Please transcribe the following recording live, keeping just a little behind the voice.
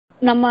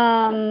நம்ம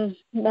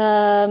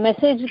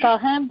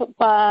மெசேஜுக்காக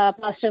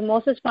pastor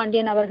Moses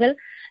Pandian அவர்கள்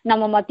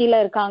நம்ம மத்தியில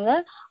இருக்காங்க.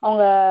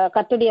 அவங்க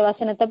கர்த்தருடைய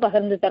வசனத்தை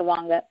பகிர்ந்து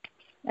தருவாங்க.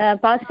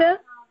 பாஸ்டர்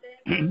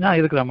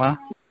இருக்கிறாமா?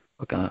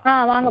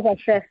 வாங்க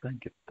பாஸ்டர்.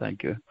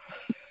 தேங்க்யூ.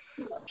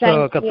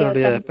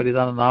 கர்த்தருடைய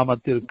பெரிதான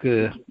நாமத்திற்கு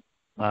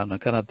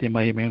நான் கனத்தையும்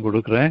மகிமையும்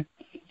கொடுக்கிறேன்.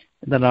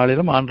 இந்த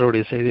நாளிலும்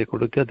ஆண்டவருடைய செய்தியை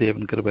கொடுக்க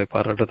தேவன் கிருபை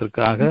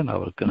பாராட்டத்திற்காக நான்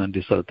அவருக்கு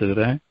நன்றி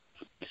செலுத்துகிறேன்.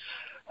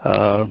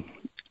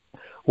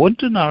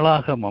 1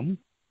 நாளாகமம்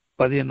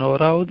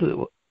 11வது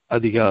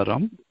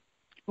அதிகாரம்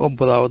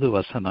 9வது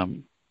வசனம்.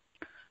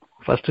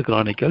 1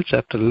 Chronicles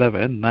chapter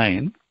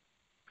 11:9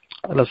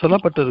 அதுல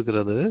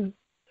சொல்லப்பட்டிருக்கிறது,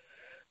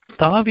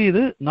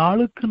 தாவீது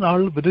நாளுக்கு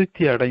நாள்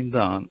விருத்தி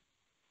அடைந்தான்,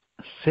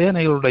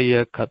 சேனைகளுடைய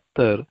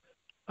கர்த்தர்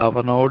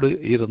அவனோடு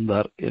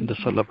இருந்தார் என்று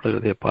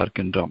சொல்லப்படுகிறதை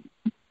பார்க்கின்றோம்.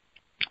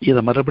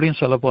 இதை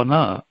மறுபடியும் சொல்ல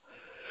போனா,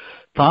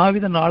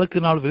 தாவீது நாளுக்கு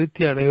நாள்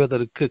விருத்தி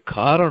அடைவதற்கு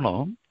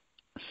காரணம்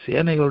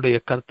சேனைகளுடைய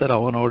கர்த்தர்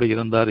அவனோடு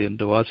இருந்தார்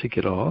என்று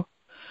வாசிக்கிறோம்.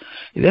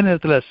 இதே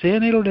நேரத்தில்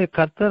சேனைகளுடைய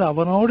கர்த்தர்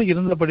அவனோடு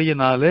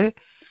இருந்தபடியினாலே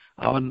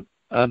அவன்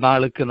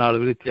நாளுக்கு நாள்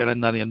விருத்தி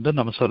அடைந்தான் என்று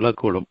நம்ம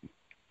சொல்லக்கூடும்.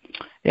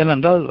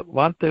 ஏனென்றால்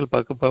வார்த்தைகள்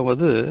பார்க்க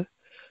போவது,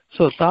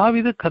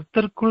 தாவீது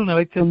கர்த்தருக்குள்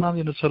நிலைத்திருந்தான்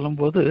என்று சொல்லும்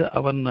போது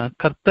அவன்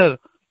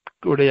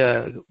கர்த்தருடைய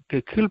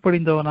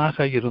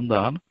கீழ்ப்படிந்தவனாக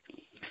இருந்தான்,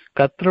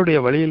 கர்த்தருடைய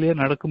வழியிலே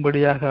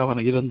நடக்கும்படியாக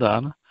அவன்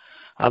இருந்தான்.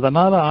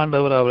 அதனால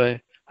ஆண்டவர் அவரை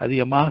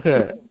அதிகமாக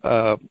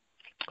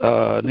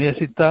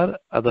நேசித்தார்,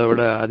 அதை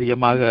விட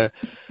அதிகமாக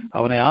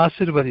அவனை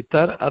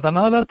ஆசீர்வதித்தார்.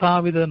 அதனால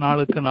தாவீது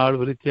நாளுக்கு நாள்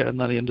விருத்தி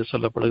அடைந்தான் என்று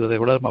சொல்லப்படுகிறதை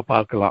விட நம்ம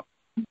பார்க்கலாம்.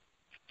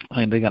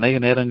 இன்றைக்கு அநேக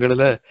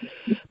நேரங்களில்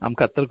நாம்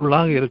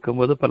கர்த்தருக்குள்ளாக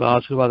இருக்கும்போது பல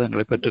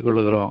ஆசீர்வாதங்களை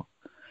பெற்றுக்கொள்கிறோம்.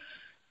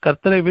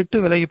 கர்த்தரை விட்டு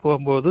விலகி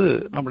போகும்போது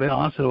நம்முடைய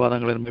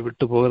ஆசீர்வாதங்களை நம்ம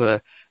விட்டு போகிற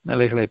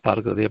நிலைகளை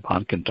பார்க்கிறதை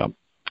பார்க்கின்றோம்.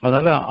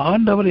 அதனால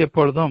ஆண்டவர்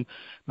எப்பொழுதும்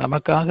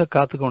நமக்காக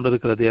காத்து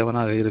கொண்டிருக்கிற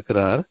தேவனாக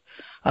இருக்கிறார்.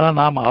 ஆனால்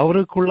நாம்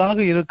அவருக்குள்ளாக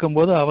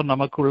இருக்கும்போது அவர்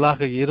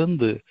நமக்குள்ளாக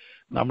இருந்து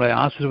நம்மளை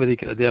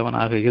ஆசீர்வதிக்கிற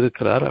தேவனாக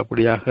இருக்கிறார்.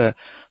 அப்படியாக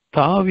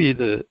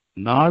தாவீது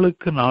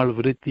நாளுக்கு நாள்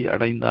விருத்தி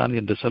அடைந்தான்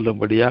என்று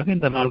சொல்லும்படியாக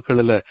இந்த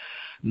நாட்களில்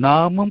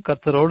நாமும்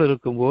கர்த்தரோடு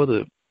இருக்கும்போது,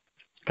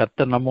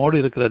 கர்த்தர் நம்மோடு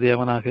இருக்கிற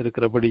தேவனாக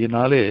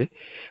இருக்கிறபடியினாலே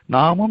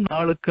நாமும்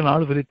நாளுக்கு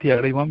நாள் விருத்தி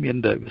அடைவோம்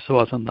என்ற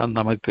விசுவாசம் தான்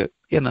நமக்கு.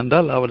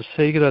 ஏனென்றால் அவர்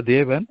செய்கிற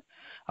தேவன்,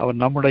 அவர்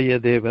நம்முடைய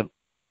தேவன்.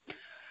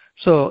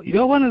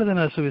 யோவான்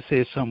எழுதின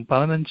சுவிசேஷம்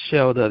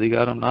 15வது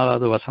அதிகாரம்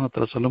 4வது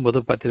வசனத்துல சொல்லும்போது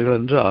பார்த்தீர்கள்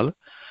என்றால்,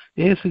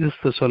 இயேசு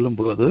கிறிஸ்து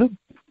சொல்லும்போது,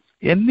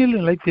 என்னில்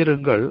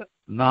நிலைத்திருங்கள்,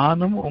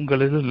 நானும்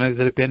உங்களில்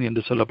நிலைத்திருப்பேன்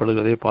என்று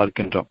சொல்லப்படுகிறதை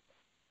பார்க்கின்றோம்.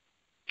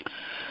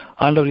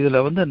 ஆண்டவர்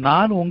இதுல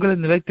நான்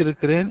உங்களில்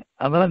நிலைத்திருக்கிறேன்,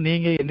 அதனால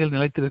நீங்க என்னில்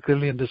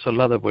நிலைத்திருக்கிறீர்கள் என்று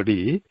சொல்லாதபடி,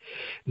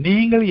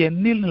 நீங்கள்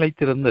என்னில்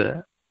நிலைத்திருந்த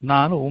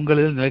நான்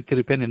உங்களில்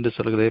நிலைத்திருப்பேன் என்று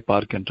சொல்கிறதை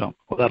பார்க்கின்றோம்.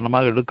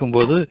 உதாரணமாக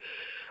எடுக்கும்போது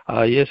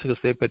இயேசு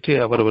கிறிஸ்துவை பற்றி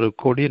அவர் ஒரு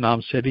கொடி,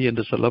 நாம் செடி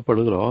என்று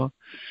சொல்லப்படுகிறோம்.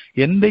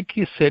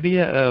 என்றைக்கு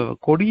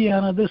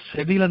கொடியானது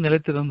செடியில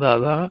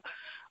நிலைத்திருந்தாதான்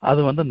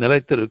அது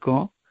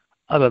நிலைத்திருக்கும்,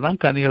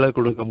 அதுலதான் கனிகளை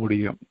கொடுக்க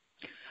முடியும்.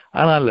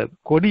 ஆனால்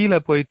கொடியில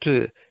போயிட்டு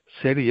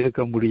செடி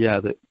இருக்க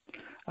முடியாது.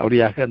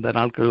 அப்படியாக இந்த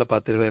நாட்கள்ல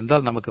பார்த்தீர்கள்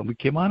என்றால் நமக்கு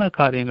முக்கியமான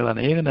காரியங்கள்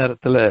அநேக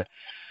நேரத்துல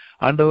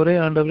ஆண்டவரே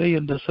ஆண்டவரே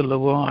என்று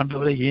சொல்லுவோம்,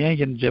 ஆண்டவரே ஏன்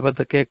என்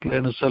ஜெபத்தை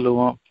கேட்கலன்னு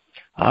சொல்லுவோம்,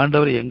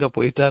 ஆண்டவர் எங்க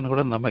போயிட்டான்னு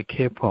கூட நம்ம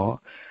கேட்போம்.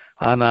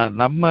 ஆனா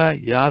நம்ம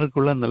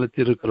யாருக்குள்ள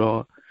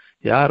நிலைத்திருக்கிறோம்,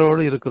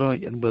 யாரோடு இருக்கிறோம்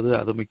என்பது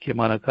அது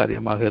முக்கியமான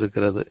காரியமாக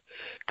இருக்கிறது.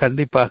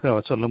 கண்டிப்பாக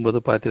அவர் சொல்லும்போது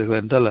பார்த்தீர்கள்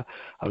என்றால்,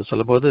 அவர்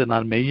சொல்லும் போது,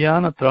 நான்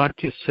மெய்யான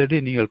திராட்சை செடி,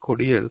 நீங்கள்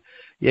கொடிகள்,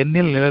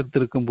 என்னில்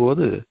நிலைத்திருக்கும்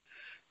போது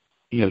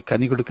நீங்கள்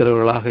கனி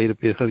கொடுக்கிறவர்களாக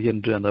இருப்பீர்கள்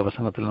என்று அந்த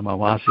வசனத்தில் நம்ம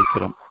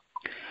வாசிக்கிறோம்.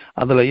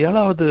 அதுல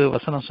 7வது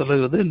வசனம்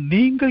சொல்லுகிறது,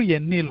 நீங்கள்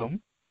என்னிலும்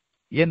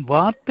என்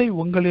வார்த்தை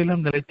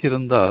உங்களிலும்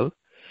நிலைத்திருந்தால்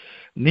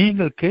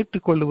நீங்கள்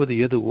கேட்டுக்கொள்வது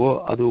எதுவோ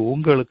அது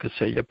உங்களுக்கு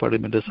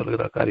செய்யப்படும் என்று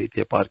சொல்கிற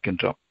காரியத்தை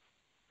பார்க்கின்றோம்.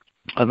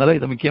 அதனால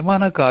இது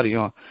முக்கியமான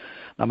காரியம்.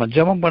 நம்ம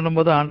ஜெபம்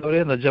பண்ணும்போது,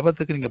 ஆண்டவரே இந்த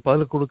ஜெபத்துக்கு நீங்க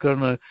பதில்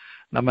கொடுக்கணும்னு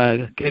நம்ம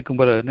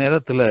கேட்கும்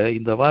நேரத்துல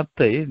இந்த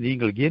வார்த்தை,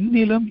 நீங்கள்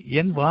என்னிலும்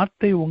என்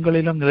வார்த்தை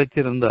உங்களிலும்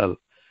நிலைத்திருந்தால்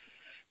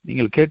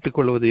நீங்கள்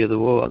கேட்டுக்கொள்வது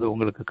எதுவோ அது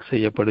உங்களுக்கு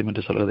செய்யப்படும்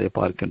என்று சொல்வதை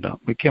பார்க்கின்றோம்.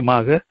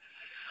 முக்கியமாக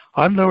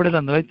ஆண்டவருடைய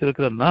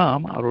நிலைத்திருக்கிற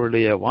நாம்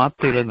அவருடைய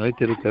வார்த்தையில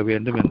நிலைத்திருக்க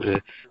வேண்டும் என்று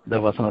இந்த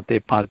வசனத்தை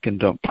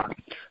பார்க்கின்றோம்.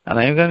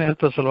 அநேக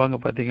நேரத்தில் சொல்லுவாங்க,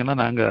 பார்த்தீங்கன்னா,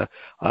 நாங்க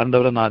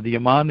ஆண்டவரை நான்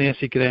அதிகமா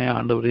நேசிக்கிறேன்,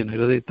 ஆண்டவரின்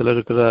இருதயத்தில்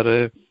இருக்கிறாரு,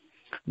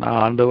 நான்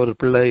ஆண்டவர்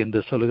பிள்ளை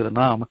என்று சொல்லுகிற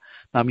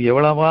நாம்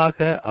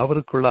எவ்வளவாக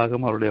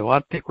அவருக்குள்ளாகவும் அவருடைய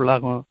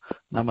வார்த்தைக்குள்ளாகவும்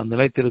நம்ம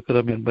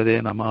நிலைத்திருக்கிறோம் என்பதை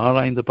நம்ம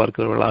ஆராய்ந்து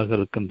பார்க்கிறவர்களாக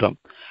இருக்கின்றோம்.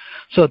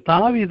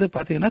 தாவீது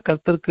பார்த்தீங்கன்னா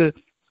கர்த்தருக்கு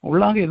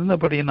உள்ளாக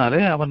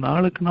இருந்தபடியினாலே அவன்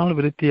நாளுக்கு நாள்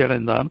விருத்தி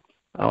அடைந்தான்,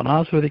 அவன்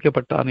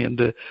ஆசீர்வதிக்கப்பட்டான்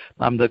என்று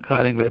நாம் இந்த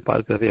காரியங்களை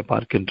பார்க்கிறதை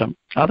பார்க்கின்றோம்.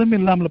 அதுவும்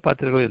இல்லாமல்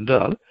பார்த்தீர்கள்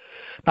என்றால்,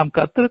 நாம்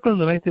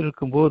கர்த்தருக்குள்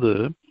நிலைத்திருக்கும் போது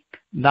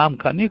நாம்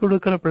கனி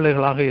கொடுக்கிற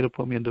பிள்ளைகளாக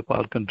இருப்போம் என்று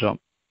பார்க்கின்றோம்.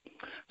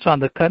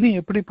 அந்த கனி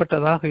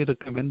எப்படிப்பட்டதாக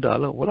இருக்கும்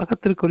என்றால்,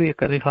 உலகத்திற்குரிய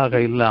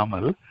கனிகளாக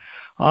இல்லாமல்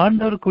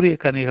ஆண்டவருக்குரிய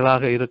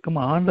கனிகளாக இருக்கும்,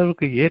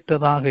 ஆண்டவருக்கு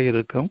ஏற்றதாக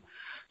இருக்கும்.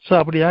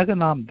 அப்படியாக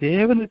நாம்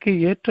தேவனுக்கு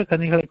ஏற்ற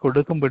கனிகளை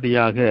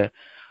கொடுக்கும்படியாக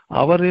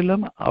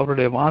அவரிலும்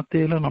அவருடைய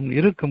வார்த்தையிலும் நாம்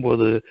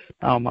இருக்கும்போது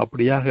நாம்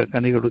அப்படியாக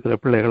கனி கொடுக்கிற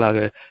பிள்ளைகளாக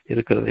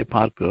இருக்கிறதை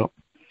பார்க்கிறோம்.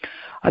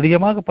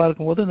 அதிகமாக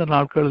பார்க்கும்போது இந்த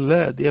நாட்களில்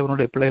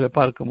தேவனுடைய பிள்ளைகளை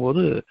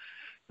பார்க்கும்போது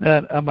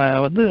நம்ம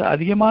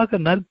அதிகமாக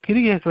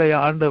நற்கிரிகைகளை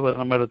ஆண்டவர்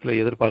நம்ம இடத்துல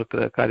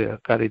எதிர்பார்க்கிற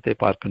காரியத்தை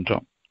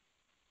பார்க்கின்றோம்.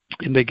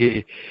 இன்றைக்கு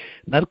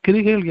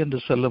நற்கிரிகைகள் என்று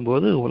சொல்லும்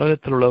போது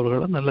உலகத்தில்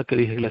உள்ளவர்களும் நல்ல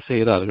கிரிகைகளை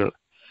செய்கிறார்கள்.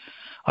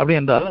 அப்படி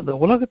என்றால் அந்த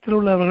உலகத்தில்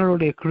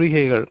உள்ளவர்களுடைய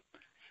கிரிகைகள்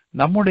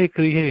நம்முடைய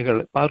கிரிகைகள்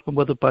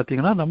பார்க்கும்போது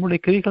பார்த்தீங்கன்னா நம்முடைய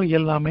கிரிகைகள்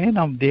எல்லாமே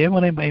நாம்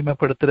தேவனை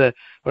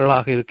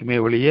மகிமைப்படுத்துகிறவர்களாக இருக்குமே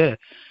ஒழிய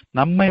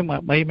நம்மை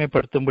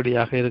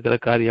மகிமைப்படுத்தும்படியாக இருக்கிற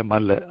காரியம்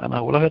அல்ல.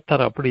 ஆனால்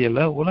உலகத்தார் அப்படி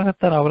அல்ல.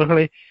 உலகத்தார்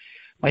அவர்களை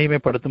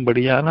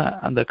மகிமைப்படுத்தும்படியான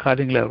அந்த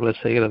காரியங்களை அவர்களை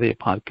செய்கிறதை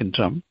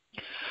பார்க்கின்றோம்.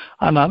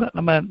 ஆனால்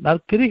நம்ம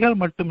நற்கிரிகள்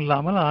மட்டும்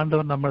இல்லாமல்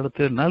ஆண்டவர்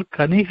நம்மிடத்தில்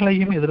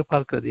நற்கனிகளையும்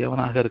எதிர்பார்க்கிற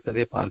தேவனாக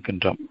இருக்கிறதை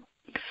பார்க்கின்றோம்.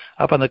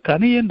 அப்ப அந்த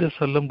கனி என்று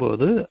சொல்லும்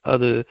போது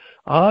அது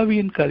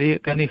ஆவியின்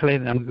கனிகளை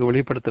நமக்கு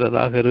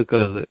வெளிப்படுத்துறதாக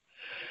இருக்கிறது.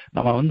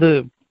 நம்ம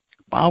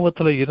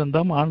பாவத்துல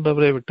இருந்தோம்,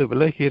 ஆண்டவரை விட்டு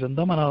விலகி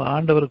இருந்தோம். ஆனால்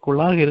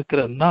ஆண்டவருக்குள்ளாக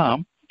இருக்கிற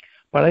நாம்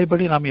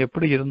பழையபடி நாம்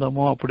எப்படி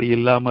இருந்தோமோ அப்படி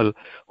இல்லாமல்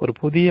ஒரு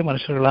புதிய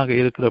மனுஷர்களாக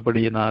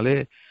இருக்கிறபடியினாலே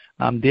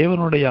நாம்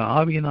தேவனுடைய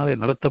ஆவியினாலே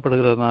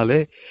நடத்தப்படுகிறதுனாலே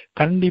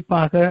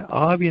கண்டிப்பாக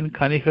ஆவியின்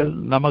கனிகள்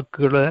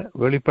நமக்குள்ள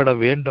வெளிப்பட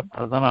வேண்டும்.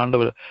 அதுதான்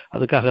ஆண்டவர்,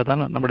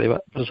 அதுக்காகத்தான் நம்முடைய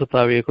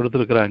பரிசுத்த ஆவியை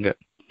கொடுத்திருக்கிறாங்க.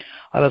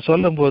 அதை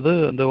சொல்லும் போது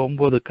இந்த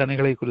 9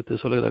 கனிகளை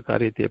குறித்து சொல்லுகிற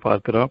காரியத்தை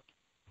பார்க்கிறோம்.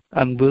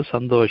 அன்பு,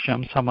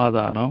 சந்தோஷம்,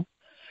 சமாதானம்,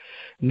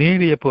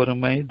 நீடிய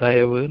பொறுமை,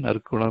 தயவு,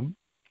 நற்குணம்,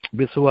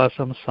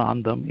 விசுவாசம்,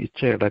 சாந்தம்,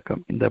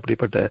 இச்சையடக்கம். இந்த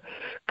அப்படிப்பட்ட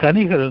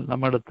கனிகள்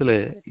நம்மிடத்துல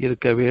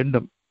இருக்க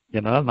வேண்டும்.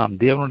 ஏனால் நாம்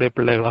தேவனுடைய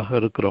பிள்ளைகளாக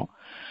இருக்கிறோம்.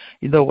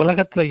 இந்த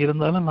உலகத்துல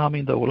இருந்தாலும் நாம்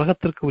இந்த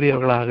உலகத்திற்கு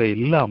உரியவர்களாக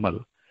இல்லாமல்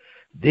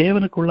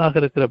தேவனுக்குள்ளாக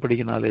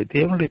இருக்கிறபடியினாலே,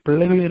 தேவனுடைய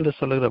பிள்ளைகள் என்று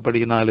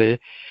சொல்லுகிறபடியினாலே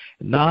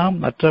நாம்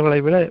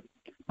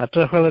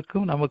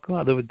மற்றவர்களுக்கும் நமக்கும்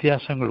அது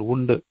வித்தியாசங்கள்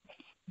உண்டு.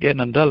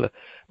 ஏனென்றால்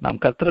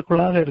நாம்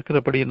கர்த்தருக்குள்ளாக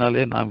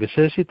இருக்கிறபடியினாலே நாம்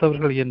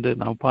விசேஷித்தவர்கள் என்று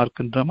நாம்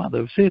பார்க்கின்றோம். அந்த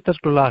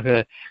விசேஷத்திற்குள்ளாக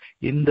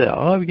இந்த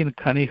ஆவியின்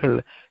கனிகள்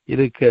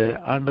இருக்க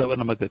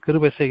ஆண்டவர் நமக்கு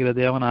கிருபை செய்கிற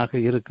தேவனாக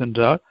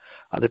இருக்கின்றால்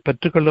அதை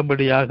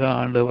பெற்றுக்கொள்ளும்படியாக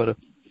ஆண்டவர்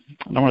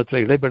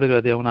நம்மிடத்தில் இடைபெறுகிற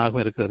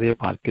தேவனாகவும் இருக்கிறதையே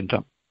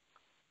பார்க்கின்றோம்.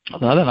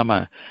 அதனால நம்ம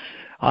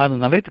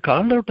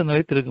ஆண்டவர்கிட்ட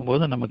நிலைத்திருக்கும்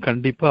போது நம்ம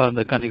கண்டிப்பா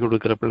அந்த கனி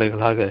கொடுக்கிற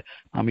பிள்ளைகளாக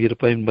நாம்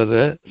இருப்போம் என்பது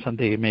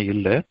சந்தேகமே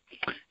இல்லை.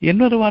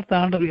 இன்னொரு வார்த்தை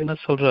ஆண்டவர் என்ன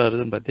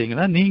சொல்றாருன்னு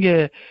பார்த்தீங்கன்னா, நீங்க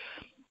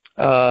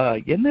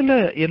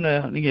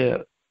நீங்க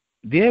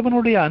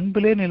தேவனுடைய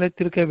அன்பிலே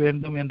நிலைத்திருக்க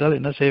வேண்டும் என்றால்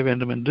என்ன செய்ய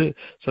வேண்டும் என்று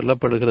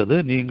சொல்லப்படுகிறது.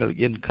 நீங்கள்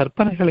என்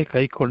கற்பனைகளை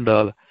கை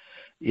கொண்டால்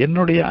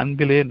என்னுடைய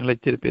அன்பிலே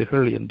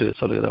நிலைத்திருப்பீர்கள் என்று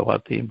சொல்கிற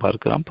வார்த்தையும்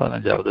பார்க்கிறோம்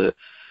 15வது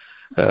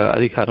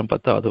அதிகாரம்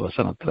 10வது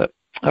வசனத்துல.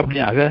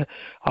 அப்படியாக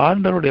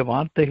ஆண்டவருடைய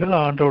வார்த்தைகள்,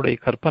 ஆண்டவருடைய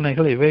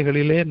கற்பனைகள்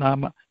இவைகளிலே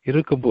நாம்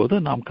இருக்கும்போது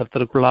நாம்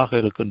கர்த்தருக்குள்ளாக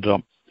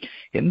இருக்கின்றோம்.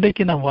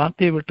 என்றைக்கு நாம்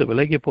வார்த்தையை விட்டு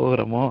விலகி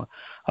போகிறோமோ,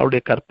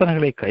 அவருடைய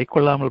கற்பனைகளை கை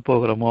கொள்ளாமல்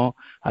போகிறோமோ,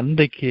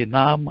 அன்றைக்கு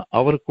நாம்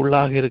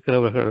அவருக்குள்ளாக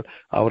இருக்கிறவர்கள்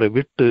அவரை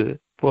விட்டு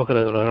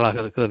போகிறவர்களாக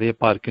இருக்கிறதையே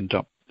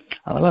பார்க்கின்றோம்.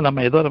 அதனால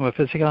நம்ம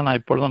பிசிக்கலா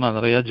நான் இப்பொழுதும் நான்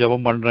நிறைய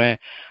ஜெபம் பண்றேன்,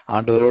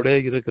 ஆண்டவரோடே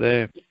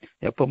இருக்கிறேன்,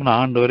 எப்பவும்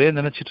நான் ஆண்டவரே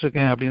நினைச்சிட்டு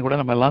இருக்கேன் அப்படின்னு கூட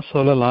நம்ம எல்லாம்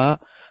சொல்லலாம்.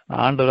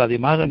 ஆண்டவர்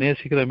அதிகமாக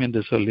நேசிக்கிறோம்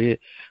என்று சொல்லி,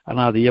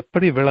 ஆனா அது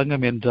எப்படி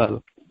விளங்கும் என்றால்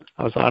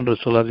அவர்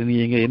ஆண்டவர் சொல்றாரு,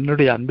 நீங்க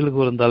என்னுடைய அன்பில்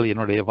கூர்ந்தால்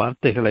என்னுடைய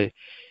வார்த்தைகளை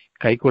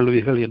கை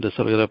கொள்வீர்கள் என்று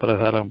சொல்கிற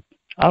பிரகாரம்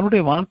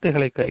அவருடைய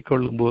வார்த்தைகளை கை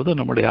கொள்ளும் போது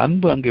நம்முடைய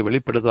அன்பு அங்கு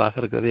வெளிப்படுவதாக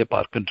இருக்கிறதை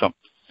பார்க்கின்றோம்.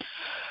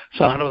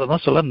 ஆண்டவர்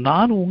தான் சொல்ல,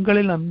 நான்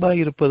உங்களில்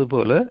அன்பாய் இருப்பது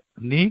போல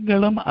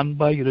நீங்களும்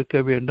அன்பாய்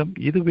இருக்க வேண்டும்,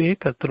 இதுவே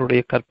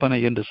கர்த்தருடைய கற்பனை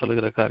என்று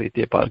சொல்கிற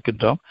காரியத்தை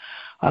பார்க்கின்றோம்.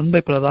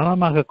 அன்பை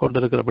பிரதானமாக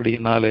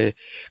கொண்டிருக்கிறபடியினாலே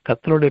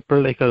கர்த்தருடைய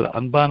பிள்ளைகள்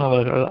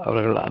அன்பானவர்கள்,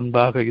 அவர்கள்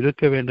அன்பாக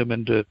இருக்க வேண்டும்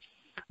என்று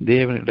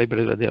தேவன்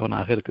இடைபெறுகிற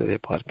தேவனாக இருக்கிறதை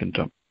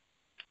பார்க்கின்றோம்.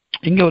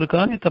 இங்க ஒரு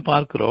காரியத்தை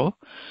பார்க்கிறோம்.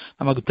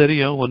 நமக்கு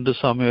தெரியும் 1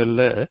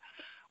 சாமுவேல்ல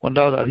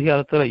 1வது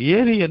அதிகாரத்துல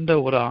ஏரி என்ற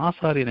ஒரு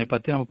ஆசாரியனை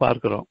பத்தி நம்ம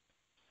பார்க்கிறோம்.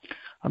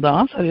 அந்த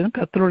ஆசாரியன்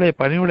கர்த்தருடைய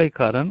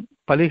பணிவிடைக்காரன்,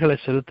 பலிகளை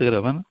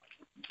செலுத்துகிறவன்.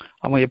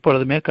 அவன்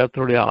எப்பொழுதுமே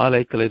கர்த்தருடைய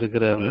ஆலயத்தில்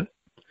இருக்கிறவன்.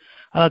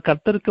 ஆனால்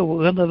கர்த்தருக்கு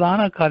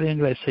உகந்ததான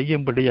காரியங்களை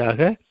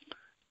செய்யும்படியாக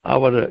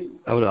அவர்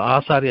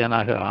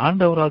ஆசாரியனாக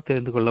ஆண்டவரால்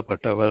தெரிந்து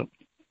கொள்ளப்பட்டவர்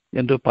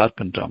என்று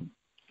பார்க்கின்றோம்.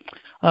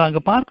 அங்க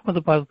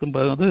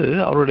பார்க்கும்போது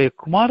அவருடைய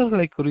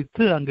குமாரர்களை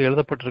குறித்து அங்கு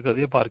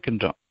எழுதப்பட்டிருக்கிறதையே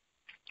பார்க்கின்றோம்.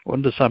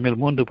 1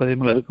 சாமுவேல்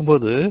 3:13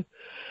 இருக்கும்போது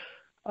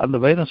அந்த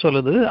வேதம்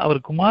சொல்லுது, அவர்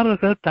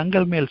குமாரர்கள்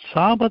தங்கள் மேல்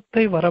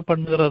சாபத்தை வர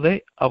பண்ணுகிறதை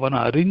அவன்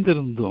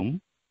அறிந்திருந்தும்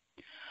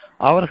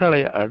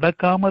அவர்களை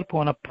அடக்காமற்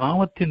போன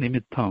பாவத்தின்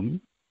நிமித்தம்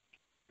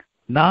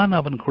நான்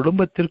அவன்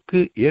குடும்பத்திற்கு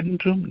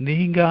என்றும்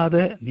நீங்காத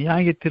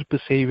நியாய தீர்ப்பு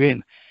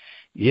செய்வேன்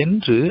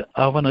என்று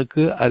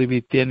அவனுக்கு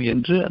அறிவித்தேன்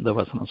என்று அந்த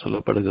வசனம்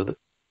சொல்லப்படுகிறது.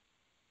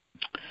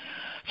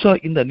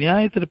 இந்த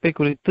நியாய தீர்ப்பை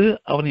குறித்து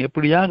அவன்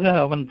எப்படியாக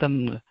அவன்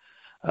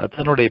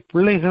தன்னுடைய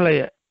பிள்ளைகளை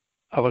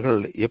அவர்கள்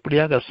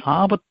எப்படியாக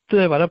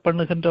சாபத்தை வர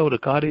பண்ணுகின்ற ஒரு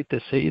காரியத்தை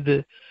செய்து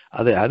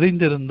அதை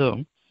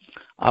அறிந்திருந்தும்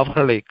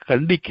அவர்களை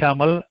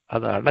கண்டிக்காமல்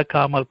அதை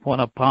அடக்காமல்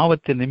போன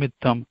பாவத்தின்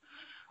நிமித்தம்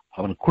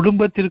அவன்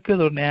குடும்பத்திற்கு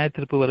அது ஒரு நியாய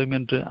தீர்ப்பு வரும்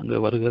என்று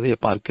அங்கு வருகிறதை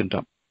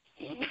பார்க்கின்றோம்.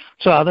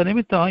 சோ அத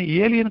நிமித்தம்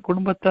ஏலியின்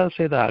குடும்பத்தார்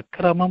செய்த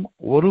அக்கிரமம்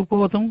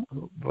ஒருபோதும்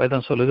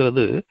வேதம்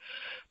சொல்லுகிறது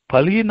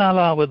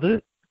பலியினாலாவது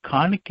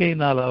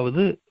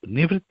காணிக்கையினாலாவது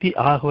நிவர்த்தி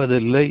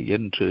ஆகுவதில்லை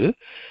என்று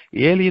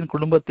ஏலியின்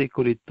குடும்பத்தை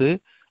குறித்து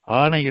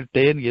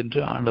ஆணையிட்டேன் என்று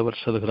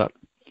ஆண்டவர் சொல்கிறார்.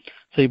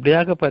 சோ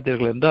இப்படியாக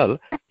பார்த்தீர்கள் என்றால்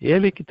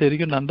ஏலிக்கு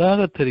தெரியும்,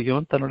 நன்றாக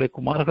தெரியும், தன்னுடைய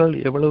குமாரர்கள்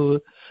எவ்வளவு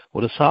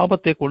ஒரு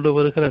சாபத்தை கொண்டு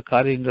வருகிற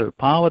காரியங்கள்,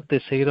 பாவத்தை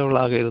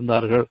செய்கிறவர்களாக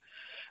இருந்தார்கள்,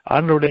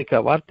 ஆண்டவருடைய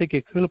வார்த்தைக்கு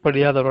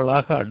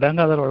கீழ்ப்படியாதவர்களாக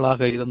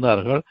அடங்காதவர்களாக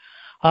இருந்தார்கள்.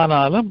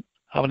 ஆனாலும்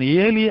அவன்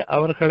ஏலி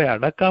அவர்களை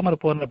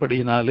அடக்காமற்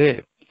போனபடியினாலே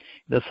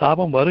இந்த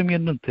சாபம் வரும்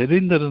என்றும்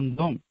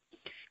தெரிந்திருந்தும்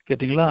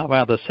கேட்டீங்களா,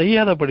 அவன் அதை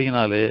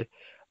செய்யாதபடியினாலே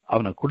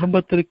அவன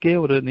குடும்பத்திற்கே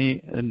ஒரு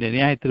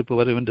நியாய தீர்ப்பு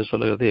வரும் என்று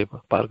சொல்லுகிறதை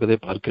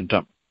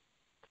பார்க்கின்றான்.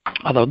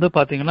 அதை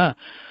பாத்தீங்கன்னா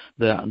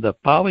அந்த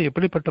பாவம்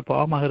எப்படிப்பட்ட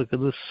பாவமாக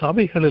இருக்குது,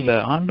 சபைகளில்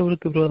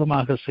ஆண்டவருக்கு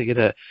விரோதமாக செய்கிற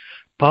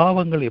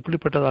பாவங்கள்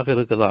எப்படிப்பட்டதாக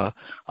இருக்குதா,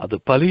 அது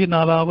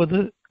பலியினாலாவது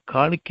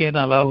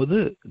காணிக்கையினாலாவது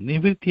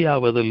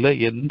நிவர்த்தியாவதில்லை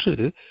என்று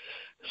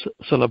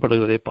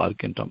சொல்லப்படுவதை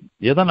பார்க்கின்றோம்.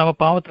 ஏதோ நம்ம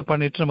பாவத்தை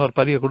பண்ணிட்டு நம்ம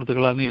பலியை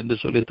கொடுத்துக்கலான்னு என்று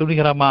சொல்லி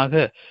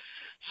துணிகரமாக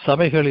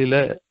சபைகளில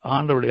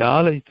ஆண்டவருடைய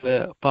ஆலயத்துல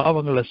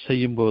பாவங்களை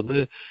செய்யும் போது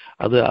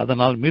அது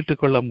அதனால்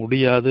மீட்டுக்கொள்ள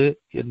முடியாது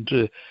என்று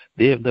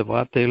இந்த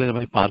வார்த்தைகளை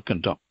நம்ம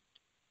பார்க்கின்றோம்.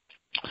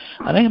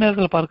 அநேக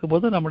நேரத்தில்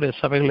பார்க்கும்போது நம்முடைய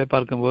சபைகளை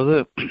பார்க்கும்போது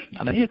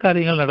அநேக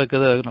காரியங்கள்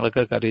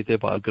நடக்கிற காரியத்தை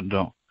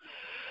பார்க்கின்றோம்.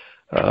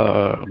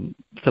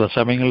 சில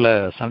சமயங்கள்ல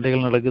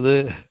சண்டைகள் நடக்குது,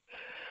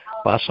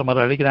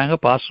 பாஸ்டர் அடிக்கிறாங்க,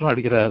 பாஸ்டரும்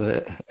அடிக்கிறாரு.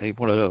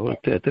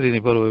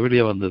 இப்போ ஒரு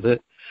வீடியோ வந்தது.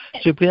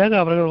 இப்படியாக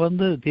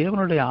அவர்கள்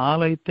தேவனுடைய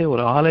ஆலயத்தை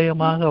ஒரு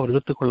ஆலயமாக அவர்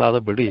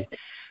எடுத்துக்கொள்ளாதபடி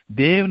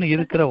தேவன்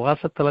இருக்கிற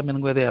வாசத்தலம்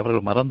என்பதை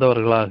அவர்கள்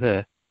மறந்தவர்களாக,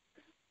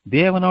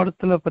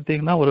 தேவனோடத்துல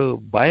பார்த்தீங்கன்னா ஒரு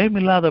பயம்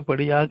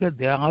இல்லாதபடியாக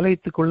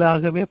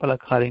ஆலயத்துக்குள்ளாகவே பல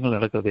காரியங்கள்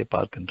நடக்கிறதை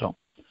பார்க்கின்றோம்.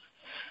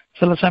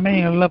 சில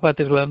சமயங்கள்ல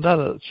பார்த்தீர்கள்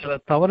என்றால் சில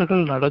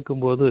தவறுகள்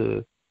நடக்கும்போது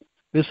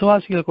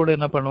விசுவாசிகள் கூட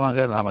என்ன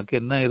பண்ணுவாங்க, நமக்கு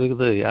என்ன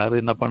இருக்குது, யாரு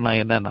என்ன பண்ணா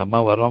என்ன,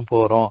 நம்ம வரோம்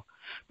போறோம்,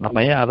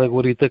 நம்ம ஏன் அதை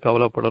குறித்து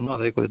கவலைப்படணும்,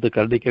 அதை குறித்து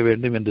கண்டிக்க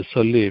வேண்டும் என்று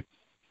சொல்லி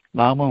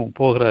நாமும்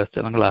போகிற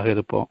ஜனங்களாக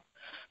இருப்போம்.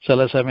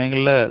 சில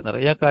சமயங்கள்ல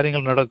நிறைய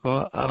காரியங்கள்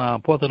நடக்கும், ஆனா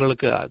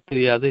போதர்களுக்கு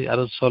தெரியாது,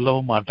 யாரும்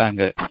சொல்லவும்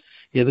மாட்டாங்க,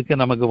 எதுக்கு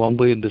நமக்கு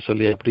வம்பு என்று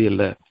சொல்லி. அப்படி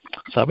இல்லை.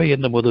 சபை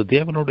என்னும் போது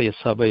தேவனுடைய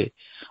சபை,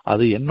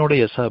 அது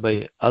என்னுடைய சபை,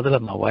 அதுல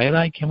நான்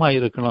வைராக்கியமா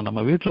இருக்கணும்.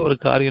 நம்ம வீட்டுல ஒரு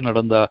காரியம்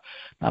நடந்தா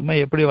நம்ம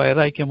எப்படி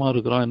வைராக்கியமா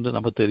இருக்கிறோம் என்று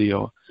நம்ம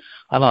தெரியும்.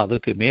 ஆனா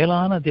அதுக்கு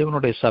மேலான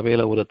தேவனுடைய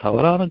சபையில ஒரு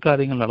தவறான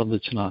காரியங்கள்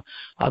நடந்துச்சுன்னா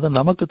அது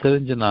நமக்கு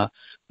தெரிஞ்சுன்னா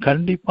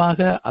கண்டிப்பாக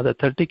அதை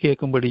தட்டி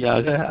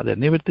கேட்கும்படியாக, அதை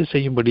நிவர்த்தி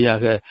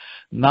செய்யும்படியாக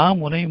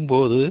நாம் முனையும்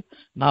போது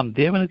நாம்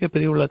தேவனுக்கு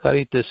பிரிவுள்ள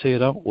காரியத்தை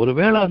செய்யறோம்.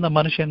 ஒருவேளை அந்த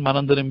மனுஷன்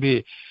மனம் திரும்பி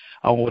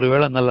அவன்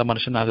ஒருவேளை நல்ல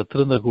மனுஷனாக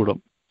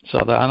திருந்தக்கூடும். ஸோ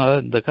அதனால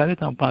இந்த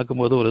காரியத்தை நாம்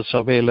பார்க்கும்போது ஒரு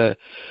சபையில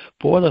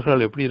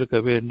போதகர்கள் எப்படி இருக்க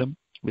வேண்டும்,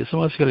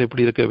 விசுவாசிகள்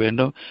எப்படி இருக்க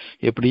வேண்டும்,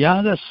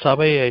 எப்படியாக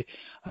சபையை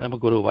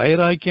நமக்கு ஒரு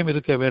வைராக்கியம்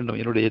இருக்க வேண்டும்.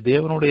 என்னுடைய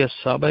தேவனுடைய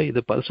சபை,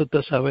 இது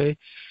பரிசுத்த சபை,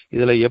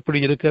 இதுல எப்படி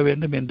இருக்க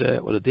வேண்டும் என்ற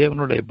ஒரு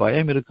தேவனுடைய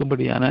பயம்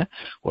இருக்கும்படியான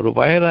ஒரு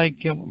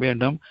வைராக்கியம்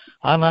வேண்டும்.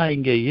 ஆனா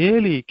இங்க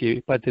ஏலிக்கு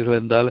பார்த்தீர்கள்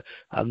என்றால்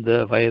அந்த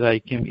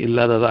வைராக்கியம்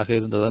இல்லாததாக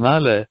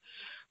இருந்ததனால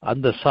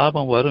அந்த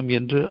சாபம் வரும்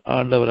என்று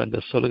ஆண்டவர் அங்க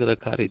சொல்லுகிற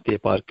காரியத்தை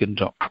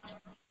பார்க்கின்றோம்.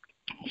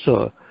 சோ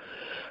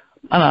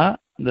ஆனா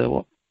இந்த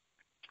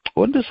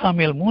 1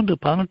 சாமுவேல்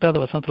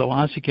 3:18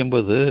 வாசிக்கும்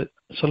போது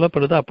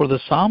சொல்லப்படுது, அப்பொழுது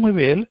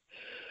சாமுவேல்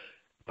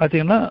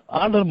பாத்தீங்கன்னா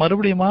ஆண்டவர்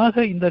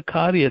மறுபடியுமாக இந்த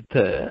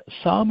காரியத்தை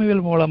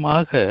சாமுவேல்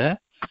மூலமாக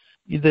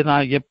இது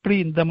நான் எப்படி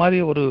இந்த மாதிரி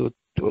ஒரு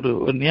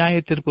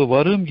நியாய தீர்ப்பு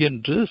வரும்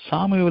என்று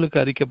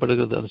சாமுவேலுக்கு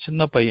அறிக்கப்படுகிறது. அது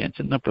சின்ன பையன்,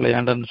 சின்ன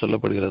பிள்ளையாண்டன்னு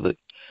சொல்லப்படுகிறது.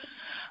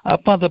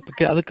 அப்ப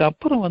அதுக்கு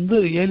அப்புறம்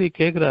ஏலி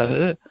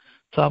கேட்கிறாரு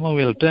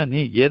சாமுவேல்கிட்ட,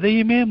 நீ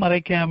எதையுமே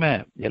மறைக்காம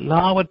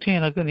எல்லாவற்றையும்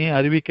எனக்கு நீ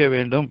அறிவிக்க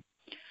வேண்டும்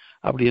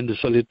அப்படி என்று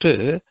சொல்லிட்டு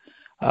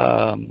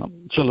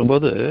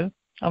சொல்லும்போது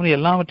அவன்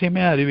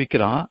எல்லாவற்றையுமே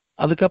அறிவிக்கிறான்.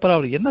 அதுக்கப்புறம்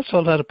அவர் என்ன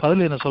சொல்றாரு,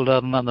 பதில் என்ன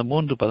சொல்றாருன்னா அந்த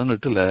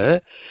 3:18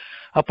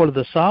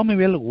 அப்பொழுது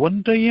சாமுவேல்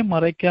ஒன்றையும்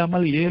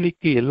மறைக்காமல்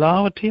ஏலிக்கு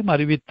எல்லாவற்றையும்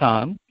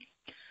அறிவித்தான்.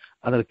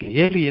 அதற்கு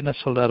ஏலி என்ன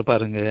சொல்றாரு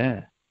பாருங்க,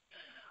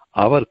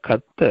 அவர்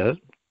கர்த்தர்,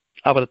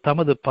 அவர்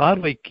தமது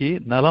பார்வைக்கு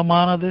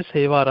நலமானது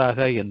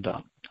செய்வாராக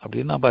என்றான்.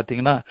 அப்படின்னா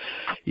பாத்தீங்கன்னா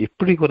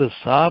இப்படி ஒரு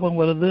சாபம்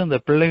வருது, அந்த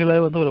பிள்ளைகளை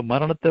ஒரு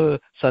மரணத்தை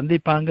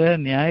சந்திப்பாங்க,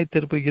 நியாய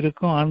தீர்ப்பு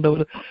இருக்கும்,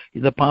 ஆண்டவர்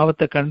இந்த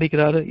பாவத்தை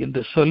கண்டிக்கிறாரு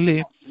என்று சொல்லி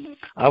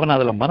அவன்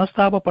அதுல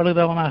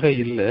மனஸ்தாபப்படுகிறவனாக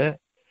இல்லை.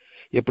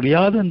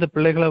 எப்படியாவது இந்த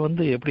பிள்ளைகளை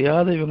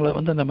எப்படியாவது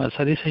இவங்களை நம்ம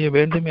சரி செய்ய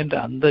வேண்டும் என்ற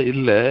அந்த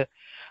இல்லை.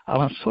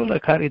 அவன் சொல்ற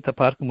காரியத்தை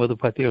பார்க்கும்போது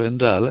பார்த்தீர்கள்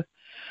என்றால்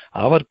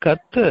அவர்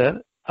கர்த்தர்,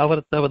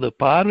 அவர் தமது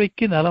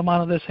பார்வைக்கு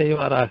நலமானதை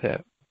செய்வாராக.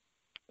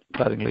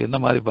 பாருங்களேன் என்ன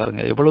மாதிரி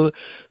பாருங்க, எவ்வளவு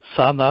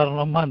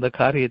சாதாரணமா இந்த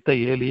காரியத்தை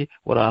ஏலி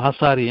ஒரு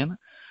ஆசாரியன்,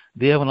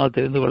 தேவனால்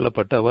தெரிந்து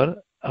கொள்ளப்பட்டவர்,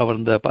 அவர்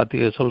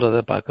இந்த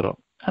சொல்றதை பார்க்கிறோம்.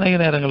 அநேக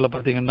நேரங்கள்ல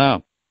பாத்தீங்கன்னா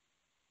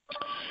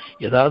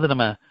ஏதாவது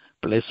நம்ம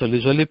பிள்ளை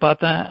சொல்லி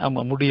பார்த்தேன்,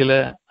 அவன் முடியல,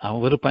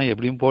 அவன் விருப்பம்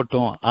எப்படியும்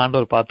போட்டோம்,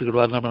 ஆண்டவர்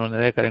பார்த்துக்கிடுவார், நம்ம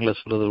நிறைய காரியங்களை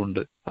சொல்றது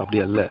உண்டு. அப்படி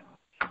அல்ல.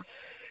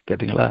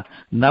 கேட்டீங்களா,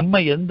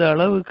 நம்ம எந்த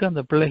அளவுக்கு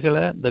அந்த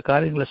பிள்ளைகளை இந்த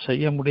காரியங்களை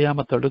செய்ய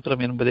முடியாம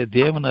தடுக்கிறோம் என்பதை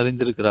தேவன்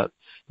அறிந்திருக்கிறார்.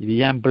 இது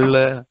ஏன்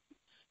பிள்ளை,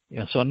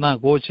 இவன் சொன்னா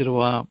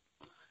கோச்சிருவான்,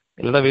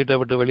 இல்லைன்னா வீட்டை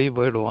விட்டு வெளியே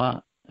போயிடுவான்,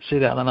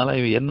 சரி அதனால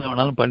இவன் என்ன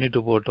வேணாலும் பண்ணிட்டு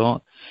போட்டோம்,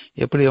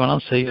 எப்படி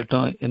வேணாலும்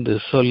செய்யட்டும் என்று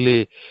சொல்லி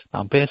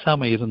நாம்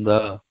பேசாம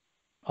இருந்தா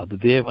அது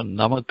தேவன்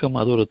நமக்கும்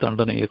அது ஒரு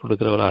தண்டனையை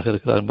கொடுக்கிறவராக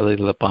இருக்கிறார் என்பதை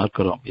இதில்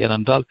பார்க்கிறோம்.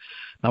 ஏனென்றால்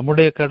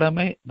நம்முடைய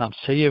கடமை நாம்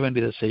செய்ய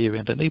வேண்டியதை செய்ய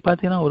வேண்டும். இன்னைக்கு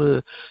பார்த்தீங்கன்னா ஒரு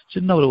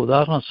சின்ன ஒரு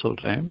உதாரணம்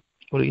சொல்றேன்.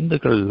 ஒரு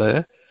இந்துக்கள்ல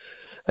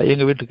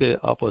எங்க வீட்டுக்கு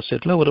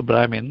ஆப்போசிட்ல ஒரு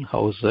பிராமின்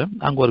ஹவுஸ்,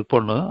 அங்க ஒரு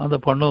பொண்ணு, அந்த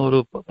பொண்ணு ஒரு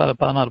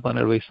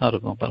 16-17 வயசு தான்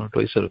இருக்கும், 18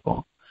 வயசு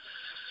இருக்கும்.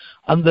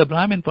 அந்த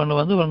பிராமின் பொண்ணு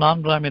வந்து ஒரு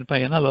நான் பிராமின்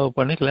பையனை லவ்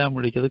பண்ணி கல்யாணம்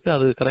முடிக்கிறதுக்கு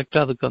அது கரெக்டா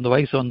அதுக்கு அந்த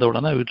வயசு வந்த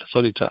உடனே வீட்டில்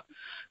சொல்லிட்டா,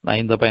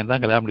 நான் இந்த பையன்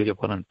தான் கல்யாணம் முடிக்க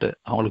போறேன்ட்டு.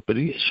 அவங்களுக்கு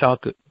பெரிய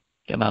ஷாக்கு.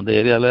 ஏன்னா அந்த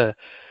ஏரியால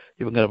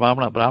இவங்க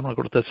பிராமண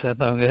குடும்பத்தை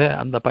சேர்ந்தவங்க.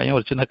 அந்த பையன்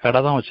ஒரு சின்ன கடை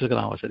தான்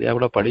வச்சிருக்கிறான், அவன் சரியா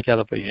கூட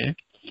படிக்காத பையன்,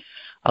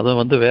 அதுவும்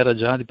வந்து வேற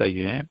ஜாதி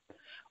பையன்.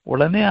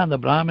 உடனே அந்த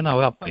பிராமணன்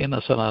அவங்க அப்பா என்ன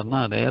சொன்னார்னா,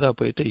 நேரா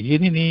போயிட்டு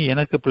இனி நீ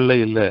எனக்கு பிள்ளை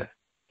இல்லை,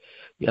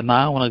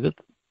 நான் உனக்கு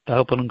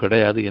தகப்பனும்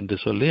கிடையாது என்று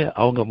சொல்லி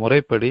அவங்க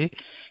முறைப்படி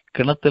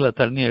கிணத்துல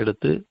தண்ணி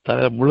எடுத்து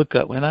தலை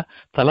முழுக்க, ஏன்னா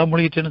தலை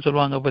முழுகிட்டுன்னு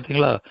சொல்லுவாங்க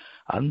பார்த்தீங்களா,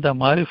 அந்த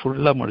மாதிரி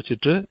ஃபுல்லா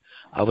முடிச்சுட்டு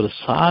அவர்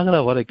சாகிற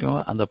வரைக்கும்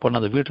அந்த பொண்ணு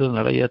அந்த வீட்டில்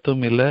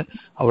நடையேற்றவும் இல்லை,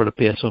 அவரோட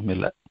பேசவும்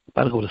இல்லை.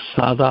 பாருங்க, ஒரு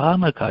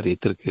சாதாரண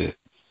காரியத்திற்கு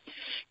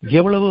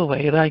எவ்வளவு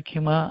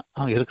வைராக்கியமா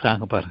அவங்க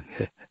இருக்கிறாங்க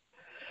பாருங்க.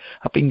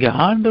 அப்ப இங்க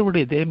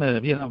ஆண்டவருடைய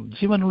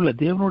ஜீவனுள்ள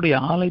தேவனுடைய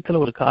ஆலயத்துல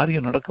ஒரு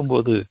காரியம்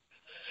நடக்கும்போது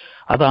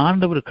அதை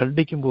ஆண்டவர்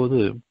கண்டிக்கும் போது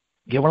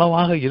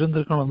எவ்வளவாக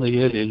இருந்திருக்கணும் அந்த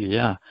ஏழு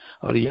இல்லையா?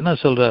 அவர் என்ன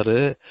சொல்றாரு,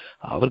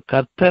 அவர்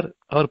கர்த்தர்,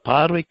 அவர்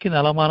பார்வைக்கு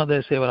நலமானதை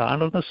செய்வார்.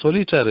 ஆண்டவர் தான்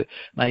சொல்லிட்டாரு,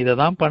 நான் இதை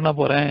தான் பண்ண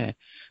போறேன்,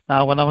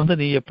 நான் அவனை வந்து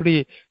நீ எப்படி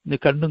நீ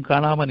கண்டும்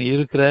காணாம நீ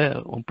இருக்கிற,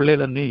 உன்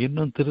பிள்ளைகளை நீ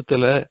இன்னும்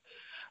திருத்தல,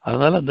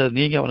 அதனால அந்த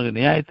நீங்க அவனுக்கு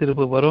நியாய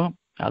தீர்ப்பு வரும்.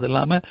 அது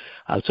இல்லாம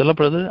அது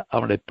சொல்லப்படுறது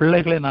அவனுடைய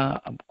பிள்ளைகளை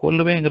நான்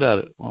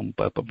கொல்லுவேங்கிறாரு.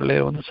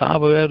 பிள்ளைய வந்து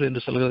சாபவேர்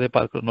என்று சொல்கிறதை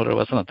பார்க்கணும் ஒரு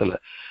வசனத்துல.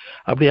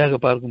 அப்படியாக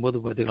பார்க்கும்போது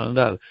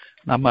பார்த்தீங்கன்னா,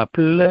 நம்ம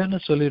பிள்ளைன்னு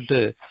சொல்லிட்டு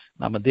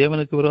நம்ம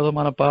தேவனுக்கு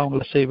விரோதமான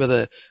பாவங்களை செய்வதை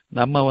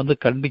நம்ம வந்து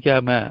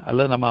கண்டிக்காம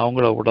அல்லது நம்ம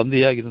அவங்கள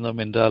உடந்தையாக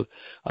இருந்தோம் என்றால்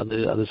அது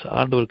அது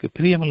ஆண்டவருக்கு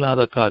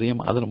பிரியமில்லாத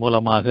காரியம். அதன்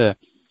மூலமாக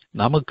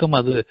நமக்கும்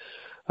அது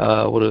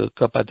ஒரு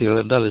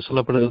பார்த்தீர்கள் என்றால் அது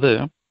சொல்லப்படுகிறது,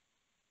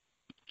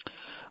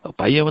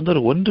 பையன் வந்து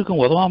ஒரு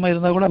ஒன்றுக்கும் உதவாம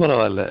இருந்தா கூட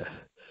பரவாயில்ல,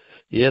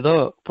 ஏதோ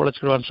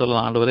பொழைச்சிடுவான்னு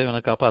சொல்லலாம், ஆண்டவரே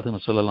எனக்கு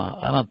காப்பாத்துன்னு சொல்லலாம்.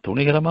 ஆனா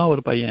துணிகரமா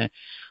ஒரு பையன்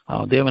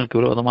தேவனுக்கு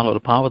விரோதமான ஒரு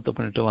பாவத்தை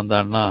பண்ணிட்டு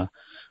வந்தான்னா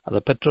அதை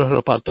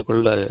பெற்றோர்களை பார்த்து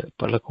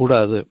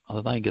கொள்ளக்கூடாது.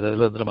 அதுதான் இங்க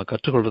இதுல இருந்து நம்ம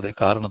கற்றுக்கொள்றதை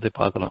காரணத்தை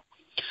பார்க்கலாம்.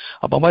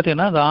 அப்ப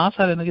பாத்தீங்கன்னா அந்த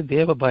ஆசாரியனுக்கு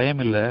தேவ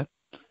பயம் இல்லை,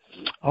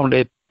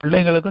 அவனுடைய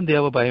பிள்ளைங்களுக்கும்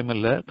தேவ பயம்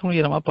இல்லை,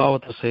 துணிகரமா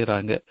பாவத்தை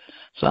செய்யறாங்க.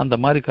 சோ அந்த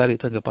மாதிரி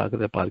காரியத்தை அங்க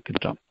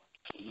பார்க்கின்றோம்.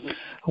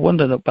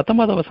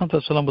 19வது வசனத்தை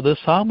சொல்லும்போது,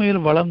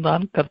 சாமுவேல்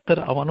வளர்ந்தான்,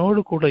 கர்த்தர்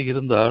அவனோடு கூட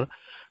இருந்தார்,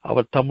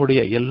 அவர்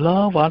தம்முடைய எல்லா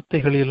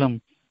வார்த்தைகளிலும்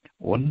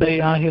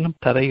ஒன்றையாகிலும்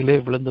தரையிலே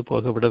விழுந்து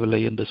போக விடவில்லை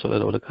என்று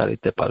சொல்ற ஒரு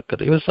காரியத்தை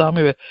பார்க்கிறார். இவர்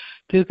சாமுவேல்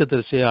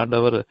தீர்க்கதரிசியா,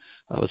 ஆண்டவர்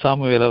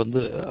சாமுவேலை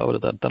வந்து அவர்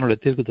தன்னுடைய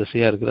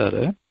தீர்க்கதரிசியா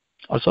இருக்கிறாரு.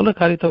 அவர் சொல்ற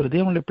காரியத்தை அவர்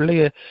தேவனுடைய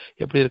பிள்ளைய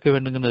எப்படி இருக்க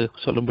வேண்டும்னு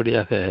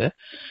சொல்லும்படியாக,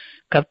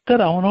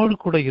 கர்த்தர் அவனோடு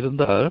கூட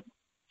இருந்தால்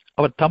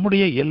அவர்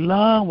தம்முடைய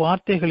எல்லா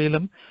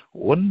வார்த்தைகளிலும்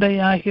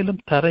ஒன்றையாகிலும்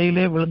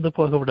தரையிலே விழுந்து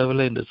போக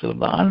விடவில்லை என்று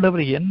சொல்லுவார்.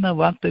 ஆண்டவர் என்ன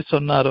வார்த்தை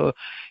சொன்னாரோ,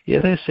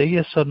 எதை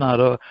செய்ய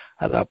சொன்னாரோ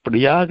அது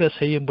அப்படியாக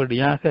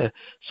செய்யும்படியாக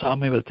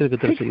சாமுவேல்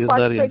தீர்க்கதரிசி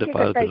இருந்தார் என்று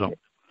பார்க்கிறோம்.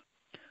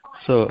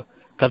 சோ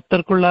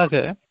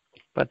கர்த்தருக்குள்ளாக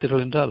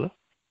பார்த்தீர்கள் என்றால்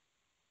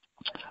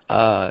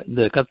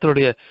இந்த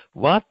கர்த்தருடைய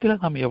வார்த்தையில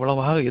நாம்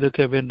எவ்வளவாக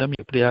இருக்க வேண்டும்,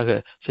 எப்படியாக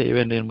செய்ய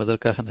வேண்டும்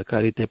என்பதற்காக அந்த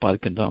காரியத்தை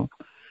பார்க்கின்றோம்.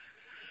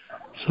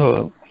 சோ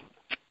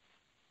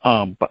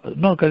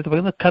இன்னொரு கருத்து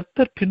பார்த்தீங்கன்னா,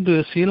 கர்த்தர் பின்பு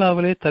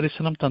சீலாவிலே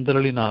தரிசனம்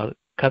தந்தருளினார்,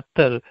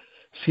 கர்த்தர்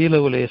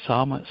சீலவிலே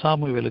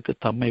சாமுவேலுக்கு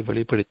தம்மை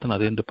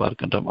வெளிப்படுத்தினார் என்று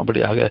பார்க்கின்றோம்.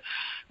 அப்படியாக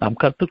நாம்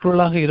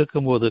கர்த்தருக்குள்ளாக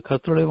இருக்கும்போது,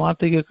 கர்த்தருடைய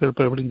வார்த்தைகள்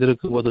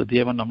படிந்திருக்கும் போது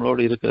தேவன்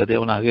நம்மளோடு இருக்கிற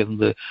தேவனாக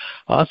இருந்து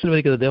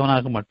ஆசீர்வதிக்கிற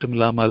தேவனாக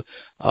மட்டுமில்லாமல்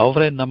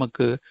அவரை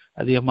நமக்கு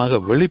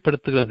அதிகமாக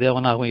வெளிப்படுத்துகிற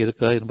தேவனாகவும்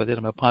இருக்கிறார்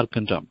என்பதை நம்ம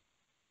பார்க்கின்றோம்.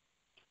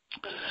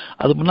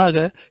 அது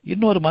முன்னாக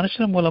இன்னொரு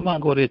மனுஷன் மூலமா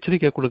அங்க ஒரு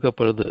எச்சரிக்கை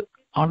கொடுக்கப்படுது.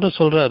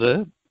 ஆண்டவர் சொல்றாரு,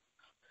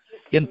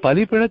 என்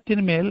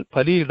பலிபீடத்தின் மேல்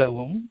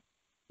பலியிடவும்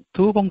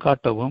தூபம்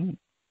காட்டவும்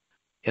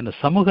என்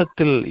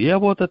சமூகத்தில்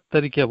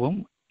ஏபோதத்தரிக்கவும்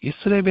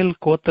இஸ்ரவேல்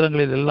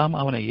கோத்திரங்களில் எல்லாம்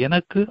அவனை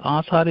எனக்கு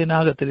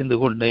ஆசாரியனாக தெரிந்து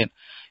கொண்டேன்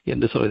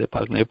என்று சொல்வதை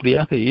பார்க்கணும்.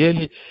 எப்படியாக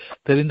ஏலி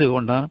தெரிந்து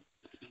கொண்டான்.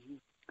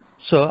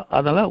 சோ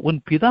அதனால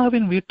உன்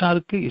பிதாவின்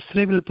வீட்டாருக்கு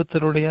இஸ்ரவேல்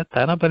புத்தருடைய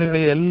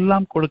தனபலிகளை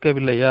எல்லாம்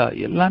கொடுக்கவில்லையா?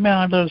 எல்லாமே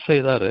ஆண்டவர்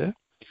செய்தாரு.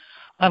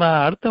 ஆனா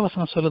அடுத்த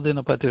வசனம் சொல்றது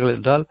என்ன பார்த்தீர்கள்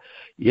என்றால்,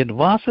 என்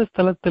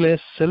வாசஸ்தலத்திலே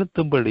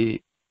செலுத்தும்படி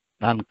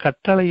நான்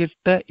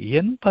கட்டளையிட்ட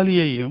என்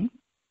பலியையும்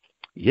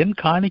என்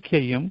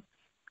காணிக்கையும்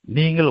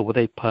நீங்கள்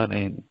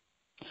உதைப்பானேன்.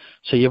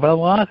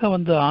 எவ்வளவாக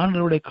வந்து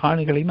ஆண்டவருடைய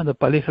காணிகளையும் அந்த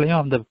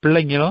பலிகளையும் அந்த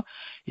பிள்ளைங்களும்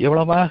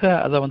எவ்வளவாக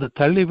அதை வந்து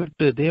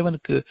தள்ளிவிட்டு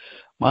தேவனுக்கு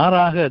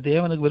மாறாக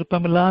தேவனுக்கு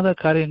விருப்பமில்லாத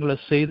காரியங்களை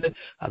செய்து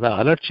அதை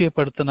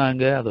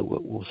அலட்சியப்படுத்தினாங்க, அதை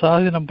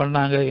உசாதீனம்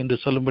பண்ணாங்க என்று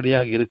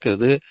சொல்லும்படியாக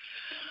இருக்கிறது.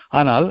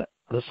 ஆனால்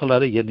அதை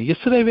சொல்றாரு, என்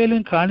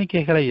இஸ்ரவேலின்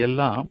காணிக்கைகளை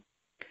எல்லாம்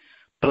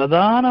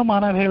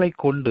பிரதானமானவைகளை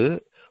கொண்டு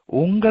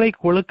உங்களை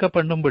கொழுக்க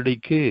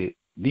பண்ணும்படிக்கு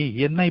நீ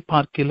என்னை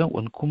பார்க்கிலும்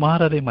உன்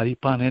குமாரரை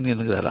மதிப்பானேன்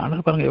என்கிறார்.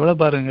 ஆனால் பாருங்க,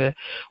 எவ்வளவு பாருங்க,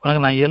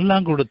 உனக்கு நான்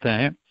எல்லாம்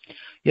கொடுத்தேன்.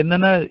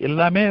 என்னென்ன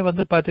எல்லாமே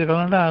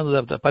பார்த்தீங்கன்னா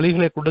அந்த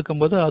பலிகளை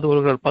கொடுக்கும்போது அது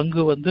ஒரு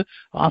பங்கு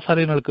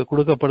ஆசாரியர்களுக்கு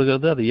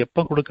கொடுக்கப்படுகிறது. அது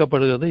எப்ப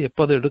கொடுக்கப்படுகிறது,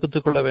 எப்போது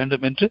எடுத்துக்கொள்ள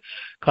வேண்டும் என்று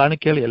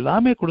காணிக்கைகள்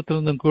எல்லாமே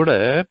கொடுத்திருந்தும் கூட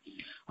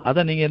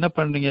அதை நீங்க என்ன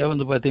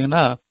பண்ணீங்க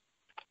பாத்தீங்கன்னா,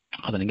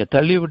 அதை நீங்க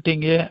தள்ளி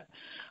விட்டீங்க.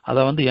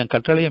 அதை என்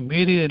கட்டளையை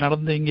மீறி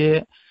நடந்தீங்க.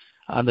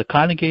 அந்த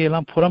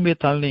காணிக்கையெல்லாம் புறம்பே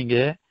தள்ளினீங்க.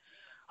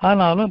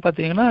 ஆனாலும்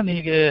பாத்தீங்கன்னா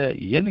நீங்க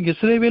என்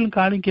இஸ்ரவேல்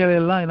காணிக்கைகளை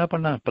எல்லாம் என்ன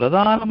பண்ண,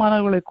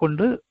 பிரதானமானவர்களை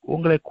கொண்டு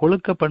உங்களை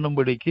கொழுக்க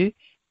பண்ணும்படிக்கு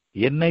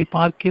என்னை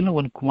பார்க்கிலும்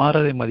உன்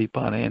குமாரரை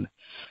மதிப்பானேன்.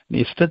 நீ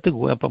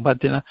இஷ்டத்துக்கு அப்ப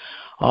பாத்தீங்கன்னா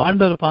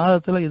ஆண்டவர்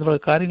பாதத்துல இதோட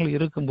காரியங்கள்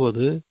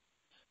இருக்கும்போது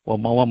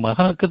உன்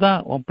மகனுக்கு தான்,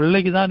 உன்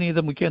பிள்ளைக்கு தான் நீ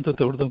இதை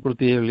முக்கியத்துவத்தை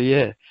கொடுத்தே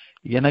இல்லையே,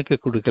 எனக்கு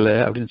கொடுக்கல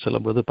அப்படின்னு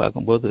சொல்லும்போது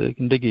பார்க்கும்போது,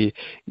 இன்றைக்கு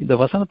இந்த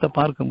வசனத்தை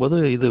பார்க்கும்போது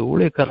இது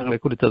ஊழியக்காரர்களை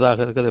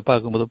குறித்ததாக இருக்கிறத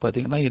பார்க்கும்போது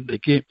பாத்தீங்கன்னா,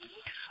 இன்றைக்கு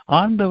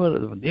ஆண்டவர்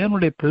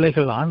தேவனுடைய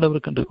பிள்ளைகள்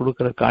ஆண்டவருக்கு என்று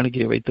கொடுக்கிற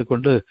காணிக்கையை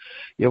வைத்துக்கொண்டு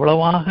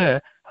எவ்வளவாக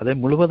அதை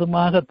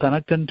முழுவதுமாக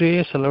தனக்கென்றே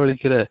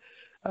செலவழிக்கிற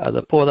அந்த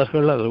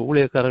போதர்கள்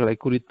ஊழியக்காரர்களை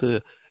குறித்து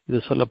இது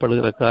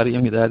சொல்லப்படுகிற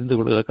காரியம், இது அறிந்து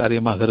கொள்கிற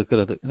காரியமாக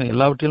இருக்கிறது.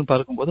 எல்லாவற்றையும்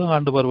பார்க்கும்போது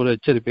ஆண்டவர் ஒரு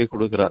எச்சரிப்பை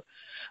கொடுக்கிறார்.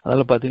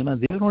 அதில் பார்த்தீங்கன்னா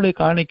தேவனுடைய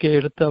காணிக்கையை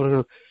எடுத்து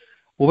அவர்கள்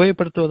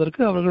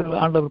உபயோகப்படுத்துவதற்கு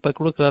அவர்கள் ஆண்டவர்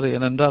கொடுக்கிறார்.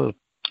 ஏனென்றால்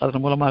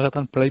அதன்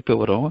மூலமாகத்தான் பிழைப்பு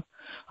வரும்.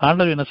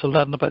 ஆண்டவர் என்ன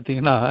சொல்றாருன்னு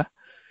பார்த்தீங்கன்னா,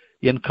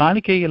 என்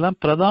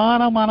காணிக்கையெல்லாம்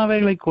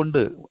பிரதானமானவைகளை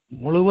கொண்டு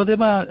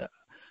முழுவதுமா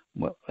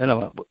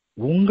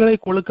உங்களை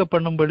கொழுக்க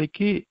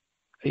பண்ணும்படிக்கு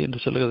என்று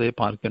சொல்லுவதை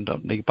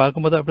பார்க்கின்றோம். இன்னைக்கு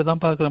பார்க்கும்போது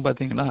அப்படிதான் பார்க்கிறோம்.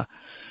 பார்த்தீங்கன்னா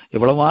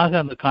எவ்வளவாக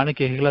அந்த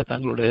காணிக்கைகளை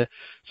தங்களுடைய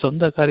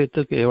சொந்த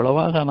காரியத்துக்கு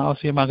எவ்வளவாக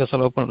அனாவசியமாக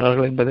செலவு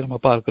பண்றார்கள் என்பதை நம்ம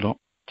பார்க்கிறோம்.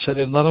 சரி,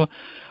 இருந்தாலும்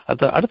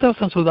அடுத்த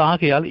வருஷம் சொல்றது,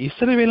 ஆகையால்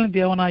இஸ்ரவேலின்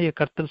தேவனாகிய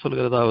கர்த்தர்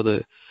சொல்கிறதாவது,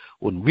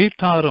 உன்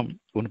வீட்டாரும்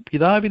உன்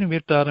பிதாவின்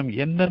வீட்டாரும்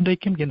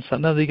என்றென்றைக்கும் என்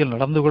சன்னதிகள்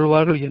நடந்து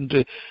கொள்வார்கள்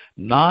என்று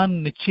நான்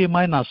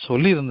நிச்சயமாய் நான்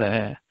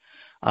சொல்லியிருந்தேன்.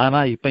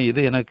 ஆனா இப்ப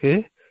இது எனக்கு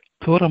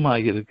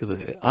தூரமாக இருக்குது.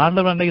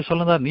 ஆண்டவர் அன்னைக்கு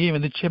சொன்னதா, நீ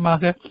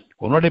நிச்சயமாக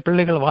உன்னுடைய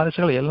பிள்ளைகள்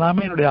வாரிசுகள்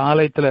எல்லாமே என்னுடைய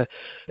ஆலயத்துல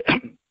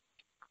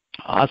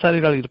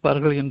ஆசாரிகள்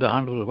இருப்பார்கள் என்று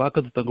ஆண்டவர்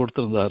வாக்குத்தத்தம்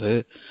கொடுத்திருந்தாரு.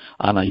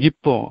 ஆனா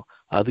இப்போ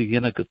அது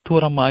எனக்கு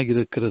தூரமாக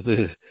இருக்கிறது.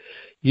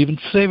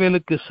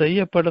 இஸ்ரவேலுக்கு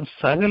செய்யப்படும்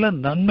சகல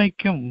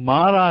நன்மைக்கும்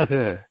மாறாக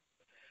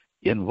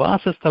என்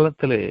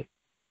வாசஸ்தலத்திலே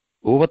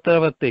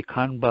உபத்திரவத்தை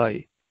காண்பாய்.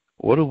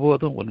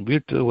 ஒருபோதும் உன்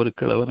வீட்டில் ஒரு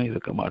கிழவனும்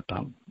இருக்க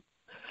மாட்டான்.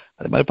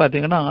 அது மாதிரி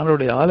பார்த்தீங்கன்னா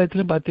ஆண்டோடைய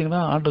ஆலயத்திலும்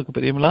பார்த்தீங்கன்னா ஆண்டுக்கு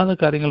பிரியமில்லாத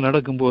காரியங்கள்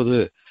நடக்கும்போது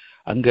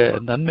அங்க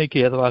நன்மைக்கு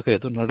ஏதுவாக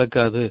எதுவும்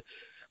நடக்காது,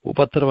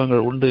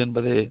 உபத்திரவங்கள் உண்டு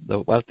என்பதை இந்த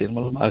வார்த்தையின்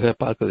மூலமாக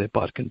பார்க்கதை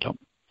பார்க்கின்றோம்.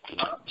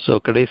 ஸோ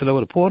கடைசியில்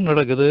ஒரு போர்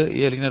நடக்குது.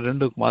 ஏலின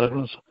 2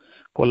 குமாரர்களும்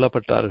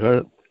கொல்லப்பட்டார்கள்.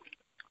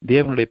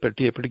 தேவனுடைய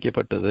பெட்டியை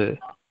பிடிக்கப்பட்டது.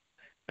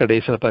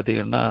 கடைசியில்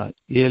பார்த்தீங்கன்னா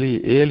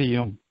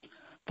ஏலியும்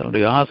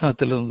தன்னுடைய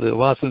ஆசனத்திலிருந்து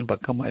வாசலின்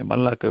பக்கமாய்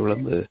மல்லாக்க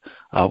விழுந்து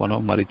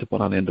அவனும் மரித்து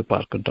போனான் என்று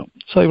பார்க்கின்றோம்.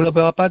 ஸோ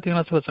இவ்வளவு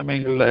பார்த்தீங்கன்னா சில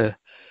சமயங்கள்ல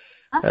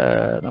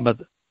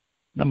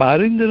நம்ம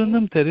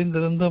அறிந்திருந்தும்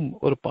தெரிந்திருந்தும்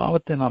ஒரு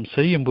பாவத்தை நாம்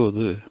செய்யும்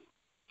போது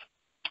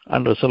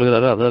அன்று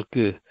சொல்கிறாரு,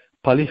 அதற்கு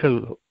பலிகள்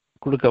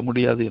கொடுக்க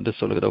முடியாது என்று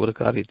சொல்கிற ஒரு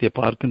காரியத்தை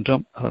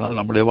பார்க்கின்றோம். அதனால்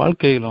நம்முடைய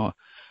வாழ்க்கையிலும்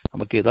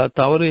நமக்கு ஏதாவது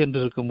தவறு என்று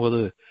இருக்கும்போது,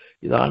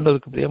 இது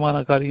ஆண்டவருக்கு பிரியமான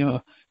காரியம்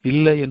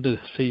இல்லை என்று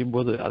செய்யும்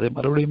போது, அதை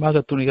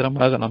மறுபடியும்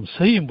துணிகரமாக நாம்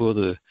செய்யும்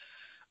போது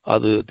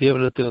அது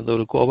தேவனிடத்தில் இருந்த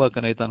ஒரு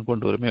கோபாக்கனை தான்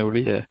கொண்டு வருமே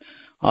ஒழிய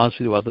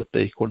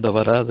ஆசீர்வாதத்தை கொண்டு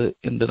வராது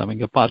என்று நம்ம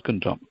இங்க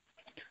பார்க்கின்றோம்.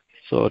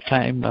 ஸோ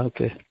டைம்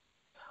ஓகே,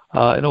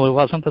 இன்னும் ஒரு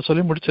வசனத்தை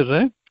சொல்லி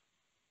முடிச்சிடுறேன்.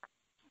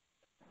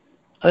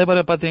 அதே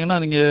மாதிரி பார்த்தீங்கன்னா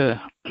நீங்க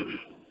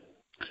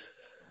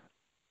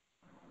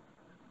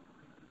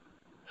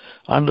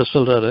ஆண்டவர்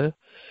சொல்றாரு,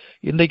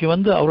 இன்றைக்கு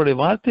அவருடைய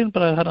வார்த்தையின்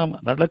பிரகாரம்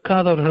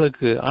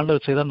நடக்காதவர்களுக்கு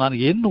ஆண்டவர் செய்தார்,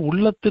 நான் என்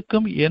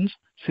உள்ளத்துக்கும் என்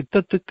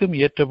சித்தத்துக்கும்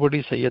ஏற்றபடி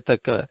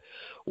செய்யத்தக்க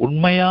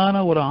உண்மையான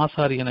ஒரு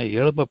ஆசாரியனை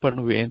எழுப்ப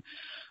பண்ணுவேன்.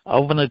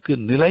 அவனுக்கு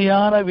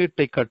நிலையான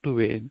வீட்டை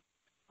கட்டுவேன்.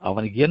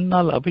 அவன்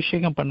என்னால்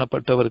அபிஷேகம்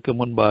பண்ணப்பட்டவருக்கு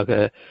முன்பாக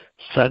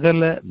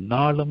சகல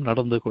நாளும்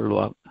நடந்து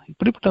கொள்வான்.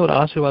 இப்படிப்பட்ட ஒரு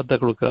ஆசீர்வாதத்தை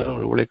கொடுக்கிறார்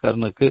ஒரு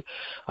ஊழியக்காரனுக்கு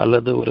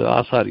அல்லது ஒரு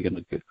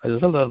ஆசாரியனுக்கு.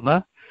 அது சொல்றாருன்னா,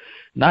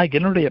 நான்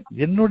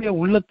என்னுடைய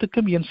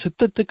உள்ளத்துக்கும் என்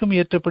சித்தத்துக்கும்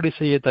ஏற்றபடி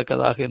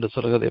செய்யத்தக்கதாக என்று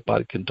சொல்வதை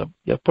பார்க்கின்றோம்.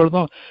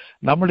 எப்பொழுதும்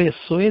நம்முடைய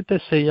சுயத்தை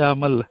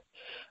செய்யாமல்,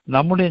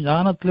 நம்முடைய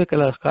ஞானத்திலே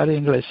சில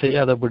காரியங்களை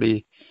செய்யாதபடி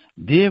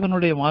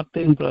தேவனுடைய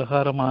வார்த்தையின்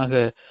பிரகாரமாக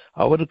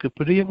அவருக்கு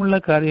பிரியமுள்ள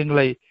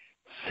காரியங்களை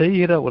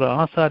செய்கிற ஒரு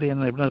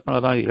ஆசாரியனை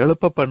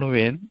எழுப்ப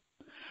பண்ணுவேன்.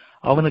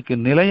 அவனுக்கு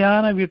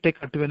நிலையான வீட்டை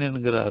கட்டுவேன்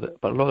என்கிறார்.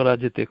 பரலோக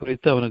ராஜ்யத்தை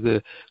குறித்து அவனுக்கு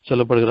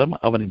சொல்லப்படுகிறான்.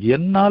 அவன்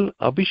என்னால்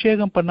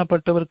அபிஷேகம்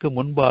பண்ணப்பட்டவருக்கு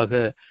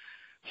முன்பாக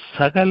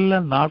சகல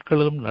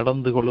நாட்களிலும்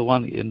நடந்து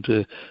கொள்வான் என்று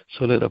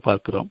சொல்லிட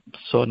பார்க்கிறோம்.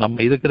 ஸோ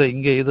நம்ம இருக்கிற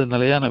இங்கே இது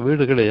நிலையான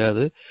வீடு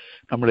கிடையாது.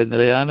 நம்முடைய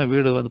நிலையான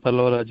வீடு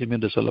பரலோகராஜ்யம்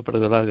என்று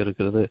சொல்லப்படுவதாக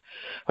இருக்கிறது.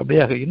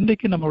 அப்படியாக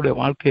இன்றைக்கு நம்மளுடைய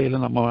வாழ்க்கையில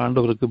நம்ம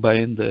ஆண்டவருக்கு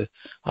பயந்து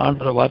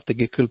ஆண்டவர்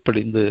வார்த்தைக்கு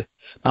கீழ்ப்படிந்து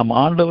நாம்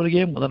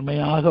ஆண்டவரையே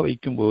முதன்மையாக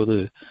வைக்கும் போது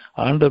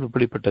ஆண்டவர்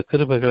இப்படிப்பட்ட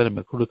கிருபைகளை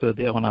நம்ம கொடுக்கிற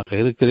தேவனாக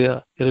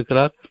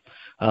இருக்கிறார்.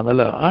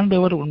 அதனால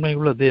ஆண்டவர் உண்மை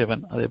உள்ள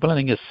தேவன். அதே போல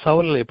நீங்க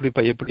சவுல்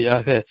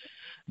எப்படியாக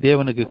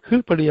தேவனுக்கு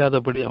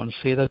கீழ்ப்படியாதபடி அவன்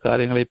செய்த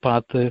காரியங்களை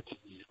பார்த்து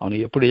அவன்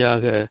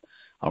எப்படியாக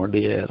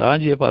அவனுடைய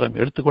ராஜ்யபாரம்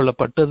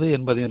எடுத்துக்கொள்ளப்பட்டது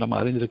என்பதையும் நம்ம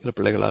அறிந்திருக்கிற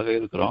பிள்ளைகளாக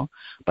இருக்கிறோம்.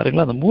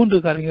 பாருங்களா, அந்த 3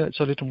 காரியங்கள்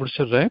சொல்லிட்டு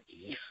முடிச்சிடுறேன்.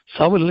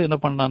 சவுல் என்ன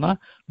பண்ணான்னா,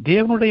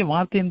 தேவனுடைய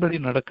வார்த்தையின்படி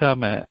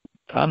நடக்காம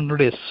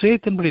தன்னுடைய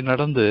சுயத்தின்படி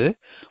நடந்து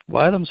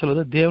வாதம்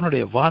சொல்வது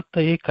தேவனுடைய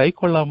வார்த்தையை கை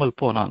கொள்ளாமல்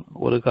போனான்.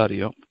 ஒரு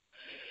காரியம்.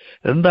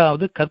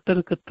 2வது,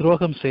 கர்த்தருக்கு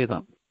துரோகம்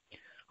செய்தான்.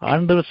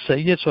 ஆண்டவர்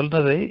செய்ய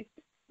சொன்னதை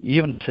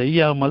இவன்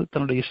செய்யாமல்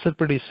தன்னுடைய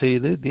இஷ்டப்படி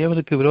செய்து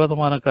தேவனுக்கு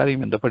விரோதமான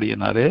காரியம்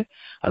என்றபடியினாலே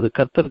அது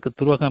கர்த்தருக்கு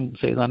துரோகம்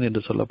செய்தான்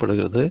என்று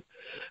சொல்லப்படுகிறது.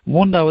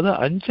 3வது,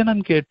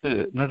 அஞ்சனம் கேட்டு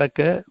நடக்க,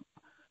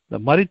 இந்த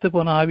மரித்து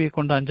போன ஆவியை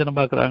கொண்டு அஞ்சனம்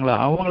பார்க்கிறாங்களா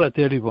அவங்கள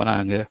தேடி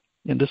போனாங்க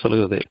என்று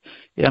சொல்கிறது.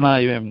 ஏன்னா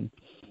இவன்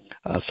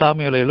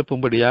சாமியலை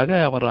எழுப்பும்படியாக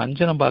அவர்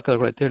அஞ்சனம்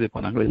பார்க்கிறவர்களை தேடி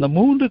போனாங்க. இந்த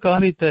 3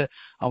 காரியத்தை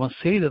அவன்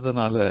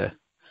செய்ததுனால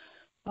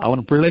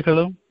அவன்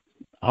பிள்ளைகளும்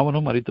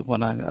அவனும் மரித்து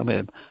போனாங்க.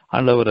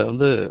 ஆண்டவரை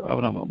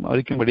அவனை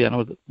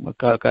மறிக்கும்படியான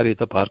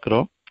காரியத்தை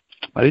பார்க்கிறோம்.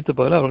 மரித்து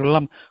போகல,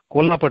 அவர்களெல்லாம்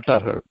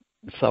கொல்லப்பட்டார்கள்.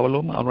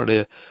 சவுலும் அவனுடைய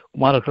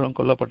குமாரர்களும்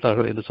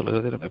கொல்லப்பட்டார்கள் என்று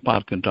சொல்கிறதை நம்ம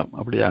பார்க்கின்றோம்.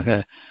 அப்படியாக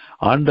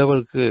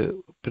ஆண்டவருக்கு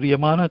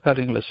பிரியமான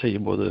காரியங்களை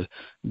செய்யும் போது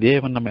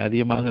தேவன் நம்மை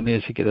அதிகமாக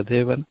நேசிக்கிற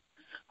தேவன்.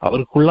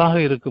 அவருக்குள்ளாக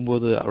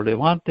இருக்கும்போது, அவருடைய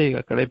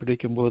வார்த்தையை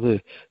கடைபிடிக்கும் போது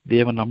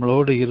தேவன்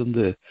நம்மளோடு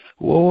இருந்து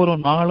ஒவ்வொரு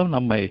நாளும்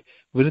நம்மை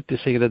விருத்தி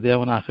செய்கிற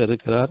தேவனாக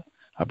இருக்கிறார்.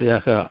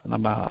 அப்படியாக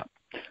நம்ம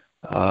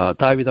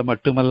தாவீதை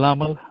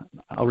மட்டுமல்லாமல்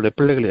அவருடைய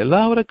பிள்ளைகள்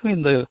எல்லாருக்கும்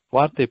இந்த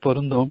வார்த்தை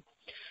பொருந்தும்.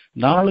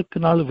 நாளுக்கு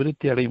நாள்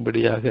விருத்தி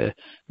அடையும்படியாக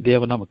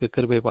தேவன் நமக்கு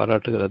கிருபை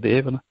பாராட்டுகிற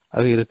தேவன்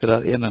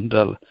இருக்கிறார்.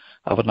 ஏனென்றால்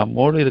அவர்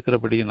நம்மோடு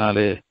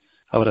இருக்கிறபடியினாலே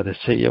அவர் அதை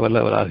செய்ய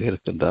வல்லவராக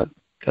இருக்கின்றார்.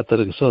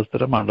 கர்த்தருக்கு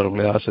ஸ்தோத்திரம்.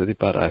 ஆண்டவர்களை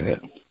ஆசீர்வதிப்பாராக.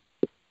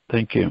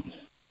 தேங்க்யூ.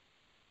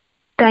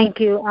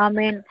 தேங்க்யூ.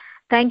 ஆமென்.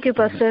 Thank you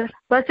pastor.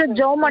 பாஸ்டர்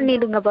ஜெபம்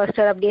பண்ணிடுங்க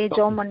பாஸ்டர். அப்படியே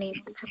ஜெபம்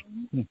பண்ணிடுங்க.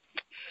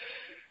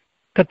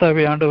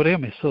 கர்த்தாவே, ஆண்டவரே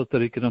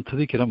ஸ்தோத்திரிக்கிறோம்,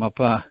 துதிக்கிறோம்.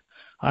 அப்பா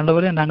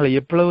ஆண்டவரே, நாங்கள்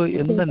எவ்வளவு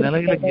எந்த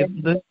நிலையில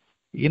இருந்து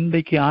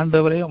இன்றைக்கு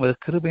ஆண்டவரே உங்க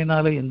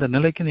கிருபையினால இந்த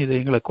நிலைக்கு நீங்க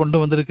எங்களை கொண்டு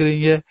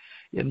வந்திருக்கிறீங்க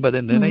என்பதை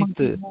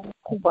நினைத்து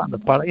அந்த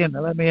பழைய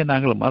நிலைமையை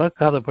நாங்கள்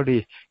மறக்காதபடி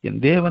என்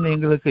தேவன்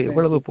எங்களுக்கு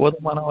எவ்வளவு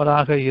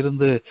போதுமானவராக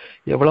இருந்து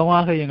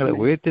எவ்வளவாக எங்களை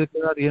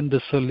உயர்த்திருக்கிறார் என்று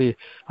சொல்லி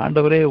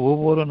ஆண்டவரே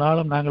ஒவ்வொரு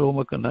நாளும் நாங்கள்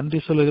உமக்கு நன்றி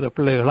சொல்லுகிற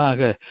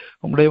பிள்ளைகளாக,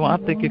 உம்முடைய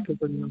வார்த்தைக்கு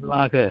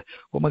கீழ்ப்படிந்தவர்களாக,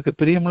 உமக்கு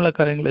பிரியமுள்ள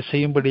காரியங்களை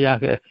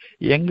செய்யும்படியாக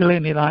எங்களை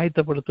நீர்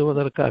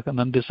ஆயத்தப்படுத்துவதற்காக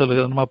நன்றி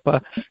சொல்லுகிறோம். அப்பா,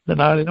 இந்த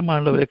நாளிலும்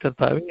ஆண்டவரே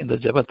கர்த்தாவே, இந்த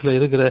ஜெபத்தில்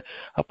இருக்கிற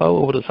அப்பா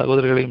ஒவ்வொரு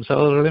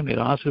சகோதரர்களையும்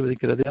நீர்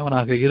ஆசீர்வதிக்கிற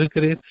தேவனாக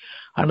இருக்கிறீர்.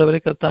 ஆண்டவரே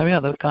கர்த்தாவே,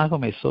 அதற்காக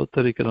உம்மை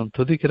ஸ்தோத்திரிக்கிறோம்,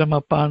 துதிக்கிறோம்.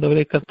 அப்பா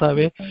ஆண்டவரே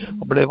கர்த்தாவே,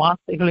 உங்களுடைய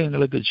வார்த்தைகள்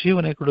எங்களுக்கு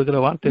ஜீவனை கொடுக்கிற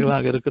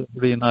வார்த்தைகளாக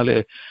இருக்கிறபடியினாலே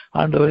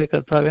ஆண்டவரே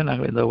கர்த்தாவே,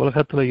 நாங்கள் இந்த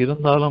உலகத்துல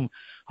இருந்தாலும்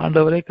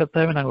ஆண்டவரே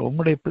கர்த்தாவே, நாங்கள்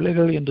உம்முடைய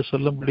பிள்ளைகள் என்று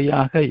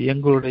சொல்லும்படியாக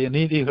எங்களுடைய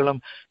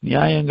நீதிகளும்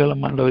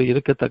நியாயங்களும் ஆண்டவர்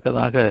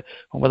இருக்கத்தக்கதாக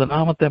உமது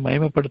நாமத்தை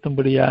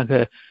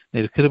மகிமைப்படுத்தும்படியாக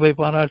நீர் கிருபை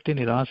பாராட்டி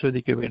நீர்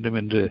ஆஸ்வதிக்க வேண்டும்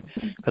என்று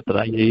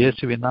கர்த்தராகிய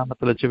இயேசுவின்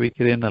நாமத்தில்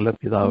ஜெபிக்கிறேன் நல்ல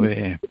பிதாவே.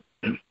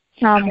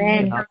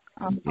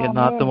 என்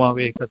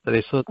ஆத்துமாவே கர்த்தரை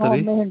ஸ்தோத்திரி,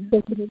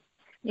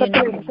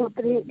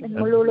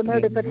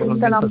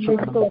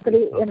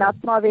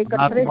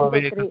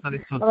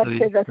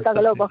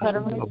 சகல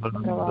உபகாரங்களும்.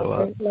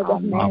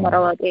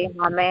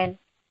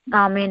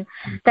 ஆமென்.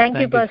 Thank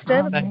you pastor.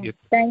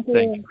 Thank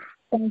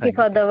you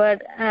for the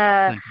word.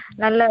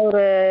 நல்ல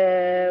ஒரு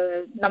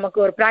நமக்கு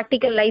ஒரு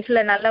பிராக்டிக்கல்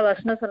லைஃப்ல நல்ல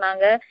வசனம்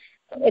சொன்னாங்க.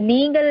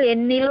 நீங்கள்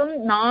என்னிலும்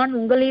நான்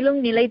உங்களிலும்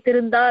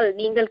நிலைத்திருந்தால்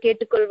நீங்கள்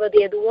கேட்டுக்கொள்வது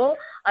எதுவோ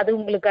அது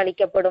உங்களுக்கு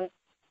அளிக்கப்படும்.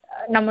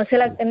 நம்ம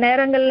சில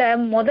நேரங்கள்ல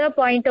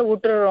பாயிண்ட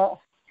விட்டுறோம்.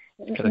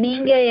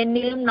 நீங்க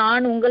என்னிலும்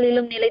நான்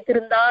உங்களிலும்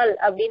நிலைத்திருந்தால்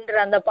அப்படின்ற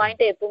அந்த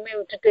பாயிண்ட எப்பவுமே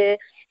விட்டுட்டு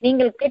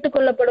நீங்கள்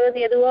கேட்டுக்கொள்ளப்படுவது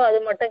எதுவோ அது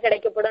மட்டும்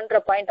கிடைக்கப்படும்ன்ற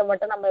பாயிண்ட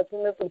மட்டும் நம்ம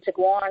எப்பவுமே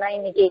பிடிச்சுக்குவோம். ஆனா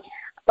இன்னைக்கு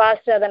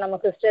பாஸ்டர் அதை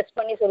நமக்கு ஸ்ட்ரெஸ்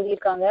பண்ணி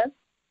சொல்லியிருக்காங்க.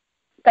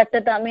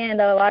 கர்த்தர்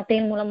அந்த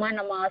வார்த்தையின் மூலமா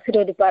நம்ம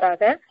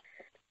ஆசீர்வதிப்பாராக.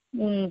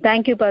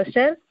 Thank you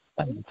pastor.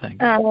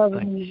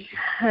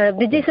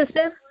 Vijay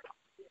sister.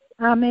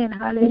 Amen.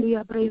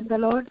 Hallelujah. Praise the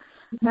Lord.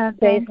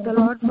 Thank the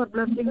Lord for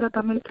blessing the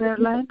Tamil prayer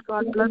line.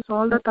 God bless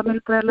all the Tamil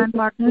prayer line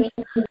partners.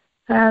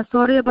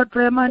 Sorry about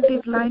Prema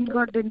Auntie's line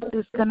got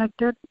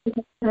disconnected.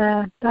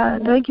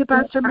 Thank you,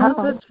 Pastor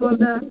Moses, for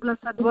the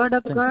blessed word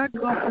of God.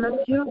 God bless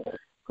you.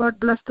 God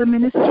bless the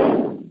ministry.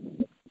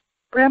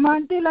 Prema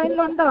Auntie line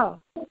londa.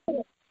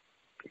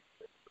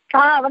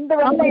 வந்து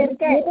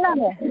இருக்கேன்.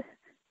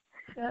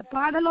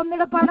 பாடல்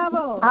ஒன்னிட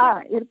பாடாவோ?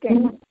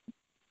 இருக்கேன்.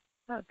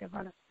 Okay,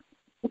 பாடலாம்.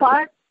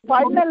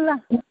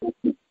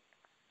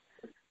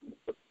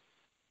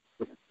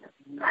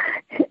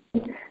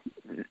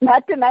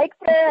 Night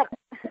prayer.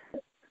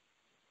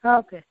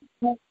 Okay.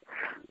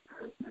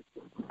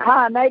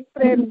 Night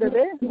prayer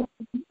இருந்தது.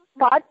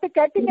 பாட்டு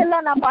கேட்டீங்கல்ல,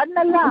 நான்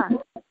பாடினல்ல.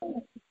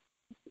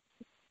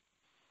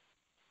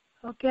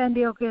 Okay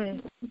aunty. Okay.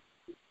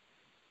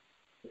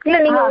 இல்ல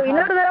நீங்க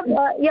இன்னொரு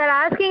தடவை you are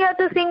asking her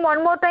to sing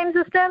one more time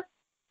sister.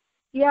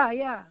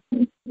 yeah.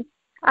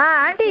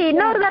 Aunty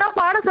இன்னொரு தடவை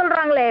பாட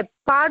சொல்றாங்களே,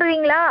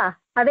 பாடுவீங்களா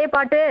அதே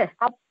பாட்டு?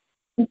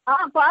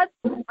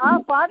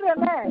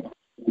 பாடுறேனே.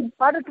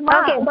 பாடுமா?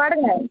 ஓகே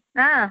பாடுங்க.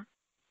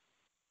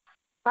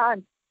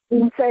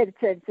 சரி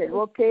சரி சரி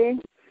okay.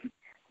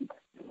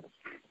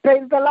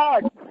 Praise the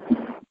Lord.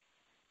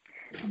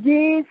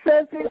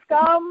 Jesus is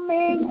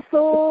coming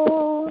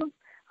soon.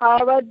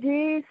 Our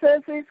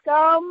Jesus is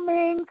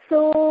coming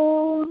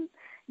soon.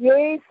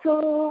 இயேசு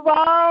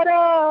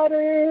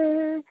வாராரு,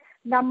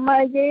 நம்ம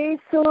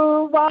இயேசு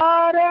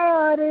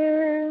வாராரு.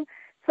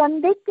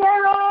 சந்திக்க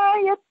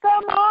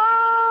ஆயத்தமா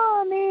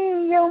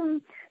நீயும்,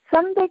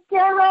 சந்திக்க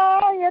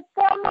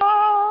ஆயத்தமா,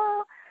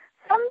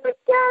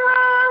 சந்திக்க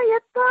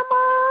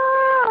ஆயத்தமா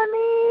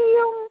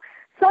நீயும்,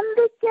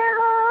 சந்திக்க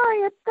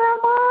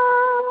ஆயத்தமா.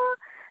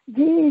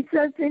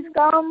 Jesus is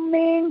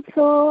coming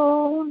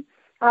soon.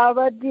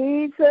 Our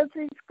Jesus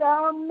is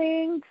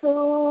coming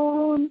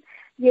soon.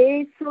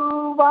 இயேசு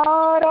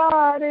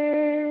வாராரு,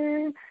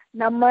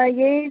 நம்ம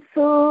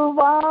இயேசு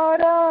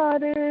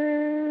வாராரு.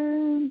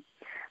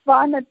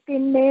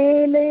 வானத்தின்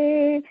மேலே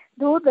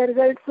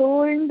தூதர்கள்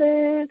சூழ்ந்து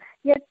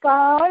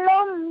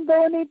எக்காலம்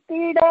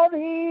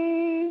தொனித்திடவே,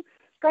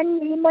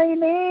 கன்னிமை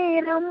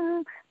நேரம்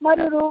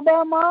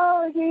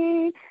மறுரூபமாகி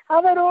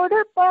அவரோடு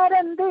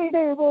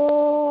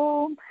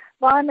பறந்திடுவோம்.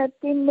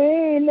 வானத்தின்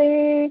மேலே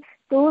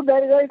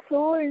தூதர்கள்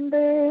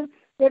சூழ்ந்து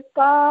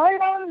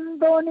எக்காலம்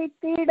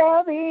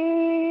தொனித்திடவே,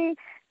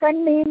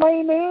 கன்னிமை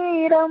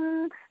நேரம்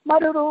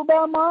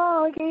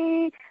மறுரூபமாகி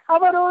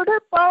அவரோடு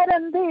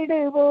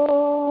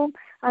பறந்திடுவோம்.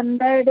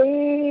 அந்த டே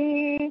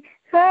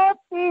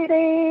ஹாப்பி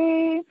டே,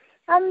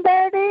 அந்த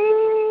டே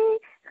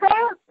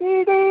ஹாப்பி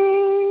டே,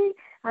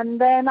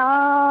 அந்த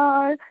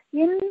நாள்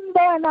இந்த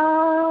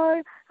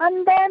நாள்,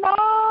 அந்த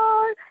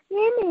நாள்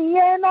இனிய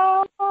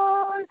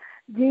நாள்.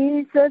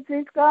 Jesus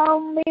is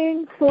coming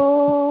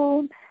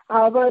soon.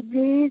 Our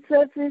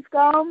Jesus is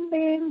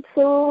coming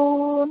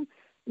soon.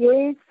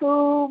 இயேசு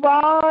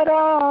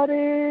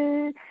வாராரு,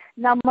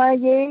 நம்ம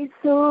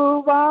இயேசு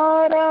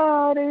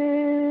வாராரு.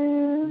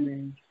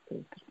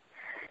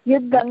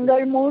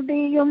 யுத்தங்கள்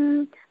முடியும்,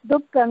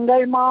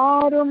 துக்கங்கள்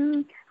மாறும்,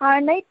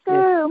 அனைத்து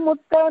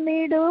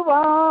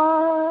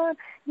முத்தமிடுவார்.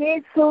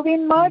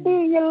 இயேசுவின்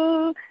மடியில்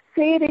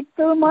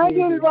சிரித்து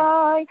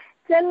மகிழ்வாய்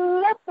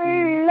செல்ல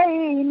பிள்ளை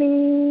நீ.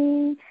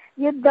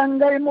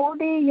 யுத்தங்கள்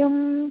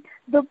முடியும்,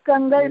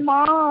 துக்கங்கள்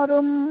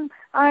மாறும்,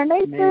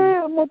 அனைத்து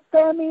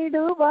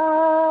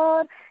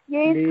முத்தமிடுவார்.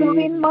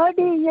 இயேசுவின்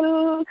மடியில்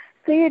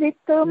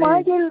சிரித்து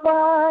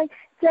மகிழ்வாய்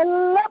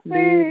செல்ல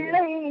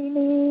பிள்ளை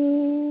நீ.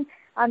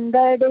 அந்த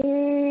டே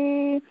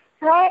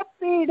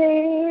ஹாப்பி டே,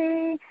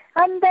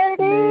 அந்த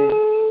டே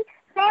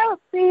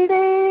ஹாப்பி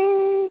டே,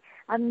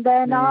 அந்த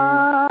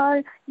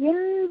நாள்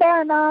இந்த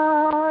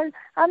நாள்,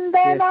 அந்த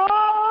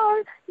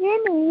நாள்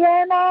இனிய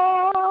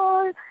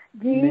நாள்.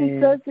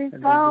 Jesus is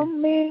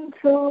coming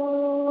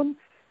soon.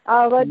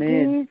 Our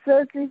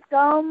Jesus is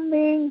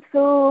coming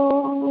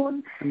soon.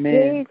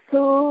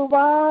 இயேசு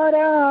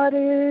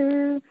வாராரு,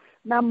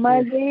 நம்ம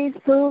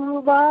இயேசு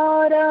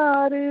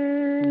வாராரு.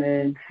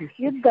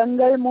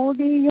 யுத்தங்கள்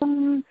முடியும்,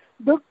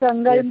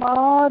 துக்கங்கள்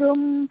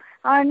மாறும்,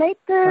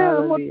 அனைத்து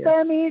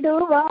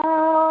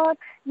முத்தமிடுவார்.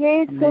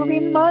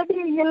 இயேசுவின்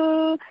மடியில்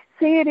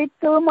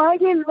சிரித்து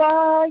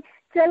மகிழ்வாய்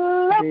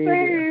செல்ல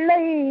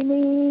பிள்ளை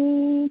நீ.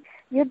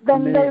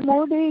 யுத்தங்கள்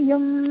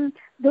முடியும்,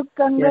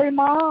 துக்கங்கள்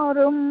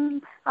மாறும்,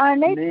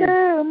 அனைத்து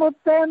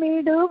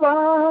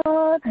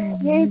முத்தமிடுவார்.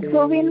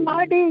 இயேசுவின்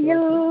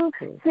மடியில்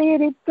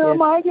சிரித்து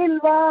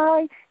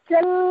மகிழ்வாய்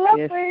செல்ல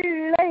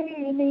பிள்ளை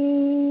நீ.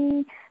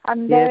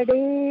 அந்த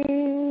டே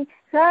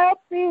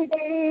ஹாப்பி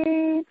டே,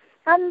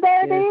 அந்த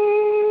டே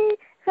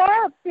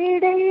ஹாப்பி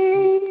டே,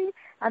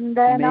 அந்த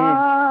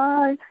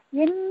நாள்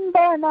இந்த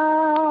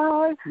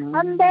நாள்,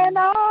 அந்த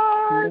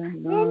நாள்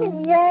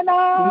இனிய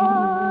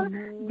நாள்.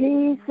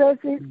 Jesus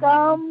is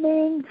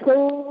coming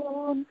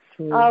soon.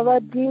 Our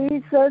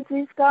Jesus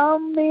is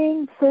coming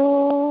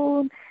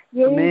soon.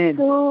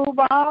 இயேசு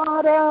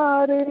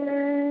வாராரு,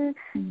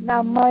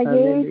 நம்ம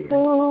இயேசு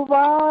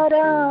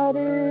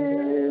வாராரு.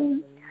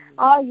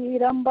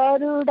 1000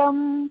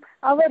 வருடம்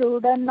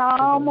அவருடன்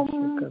நாமும்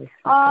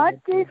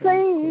ஆட்சி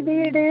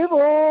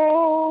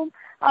செய்திடுவோம்.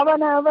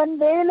 அவனவன்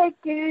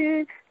வேலைக்கு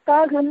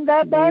தகுந்த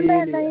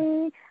பலனை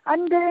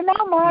அன்று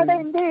நாம்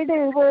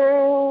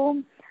அடைந்திடுவோம்.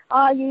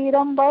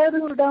 1000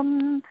 வருடம்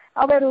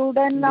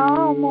அவருடன்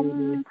நாமும்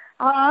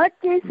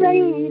ஆட்சி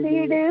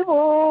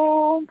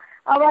செய்திடுவோம்.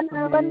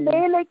 அவனவன்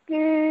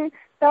வேலைக்கு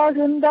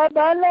தகுந்த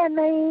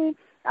பலனை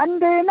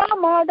அன்று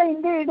நாம்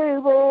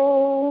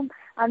அடைந்திடுவோம்.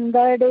 அந்த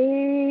டே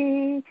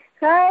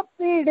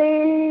ஹாப்பி டே,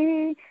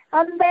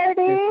 அந்த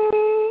டே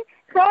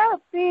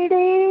ஹாப்பி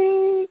டே,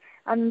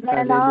 அந்த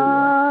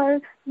நாள்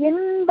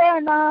இந்த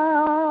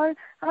நாள்,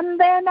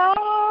 அந்த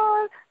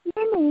நாள்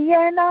இனிய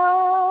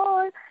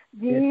நாள்.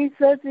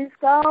 Jesus is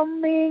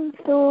coming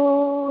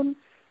soon.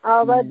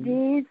 Our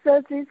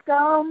Jesus is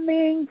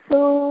coming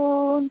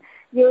soon.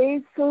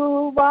 இயேசு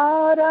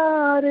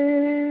வாராரு,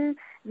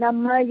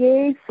 நம்ம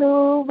இயேசு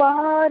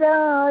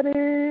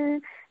வாராரு.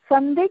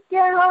 சந்திக்க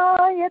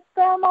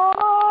ஆயத்தமா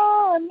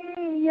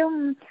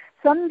நீயும்,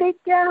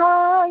 சந்திக்க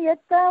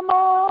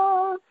ஆயத்தமா,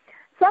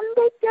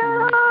 சந்திக்க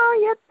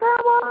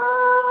ஆயத்தமா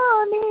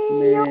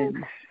நீயும்,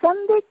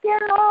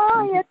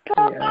 சந்திக்கணும்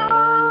எத்தமா.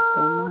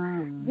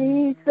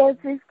 Jesus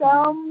is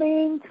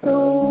coming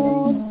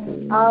soon.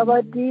 Our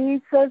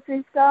Jesus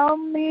is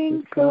coming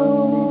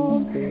soon.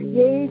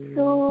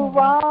 இயேசு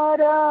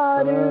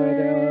வாராரு,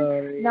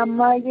 நம்ம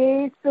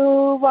இயேசு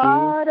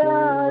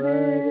வாராரு.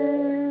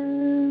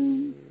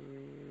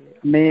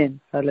 Amen.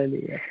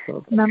 Hallelujah.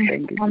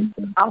 Thank you.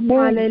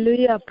 Amen.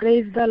 Hallelujah.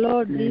 Praise the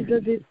Lord.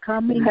 Jesus is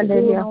coming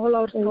soon. All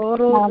our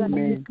sorrows and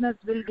weakness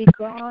will be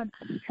gone.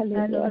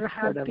 And our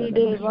happy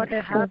day. What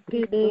a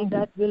happy day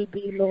that will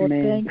be, Lord.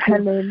 Thank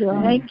you.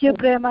 Thank you,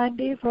 Prema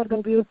Aunty, for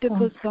the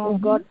beautiful song.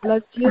 God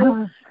bless you.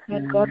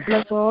 And God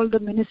bless all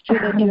the ministry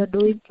that you are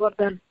doing for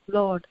the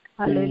Lord.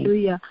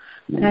 Hallelujah.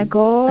 Thank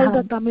all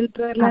the Tamil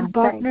Prayerline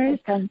partners.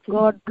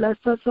 God bless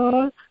us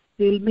all.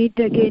 We'll meet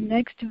again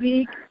next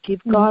week if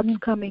God's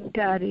coming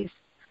tarries.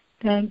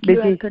 Thank you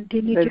and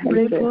continue to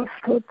pray for.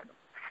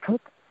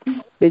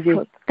 Thank you.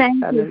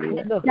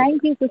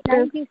 Thank you, sister.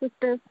 Thank you,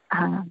 sister.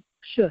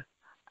 Sure.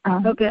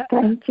 Okay.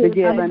 Thank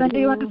you. Alexander,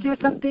 you want to say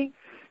something?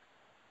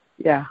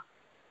 Yeah.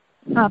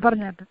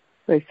 Parnata.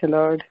 Praise the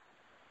Lord.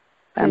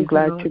 I'm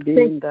glad to be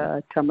in the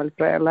Tamil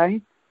prayer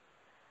line,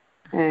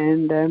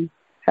 and I'm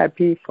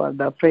happy for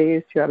the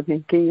prayers you are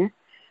making.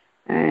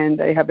 And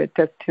I have a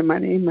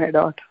testimony. My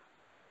daughter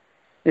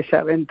Nisha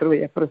went through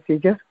a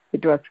procedure.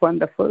 It was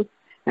wonderful,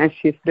 and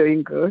she's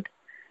doing good.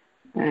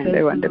 And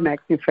I want to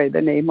magnify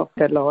the name of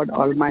the Lord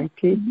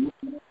Almighty.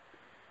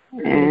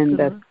 And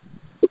the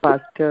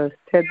pastor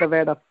said the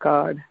word of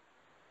God.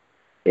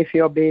 If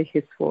you obey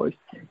His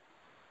voice,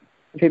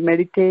 if you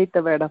meditate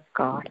the word of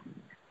God,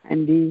 and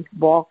we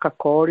walk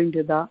according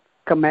to the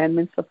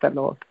commandments of the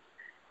Lord,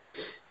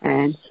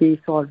 and He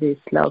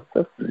always loves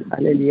us.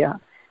 Hallelujah.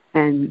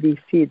 And we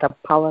see the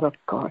power of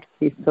God.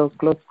 He's so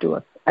close to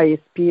us. I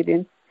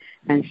experience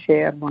and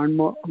share one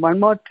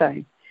more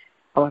time.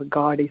 Our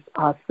God is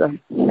awesome,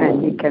 and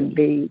we can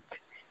wait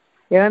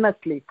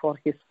earnestly for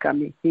His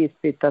coming. He is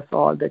with us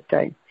all the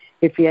time.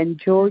 If we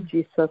enjoy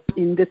Jesus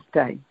in this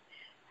time,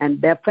 and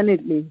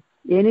definitely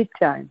any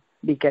time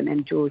we can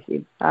enjoy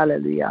Him.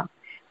 Hallelujah.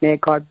 May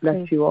God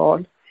bless you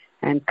all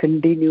and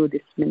continue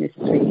this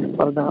ministry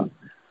for the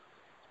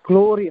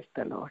glory of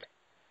the Lord.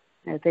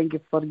 I thank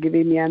you for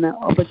giving me an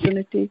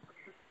opportunity,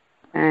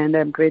 and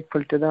I'm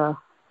grateful to the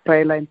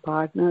Prayerline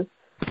partners,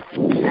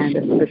 and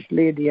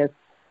especially dear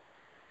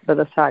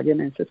Brother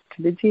Sajan and Sister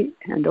Viji,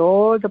 and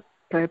all the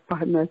prayer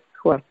partners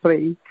who are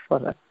praying for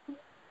us.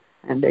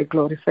 And I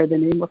glorify the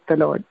name of the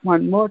Lord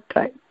one more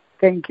time.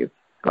 Thank you.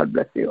 God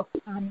bless you.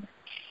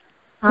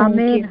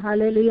 Amen.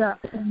 Hallelujah.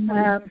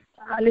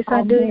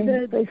 Alessandro,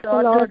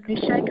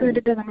 Nishaku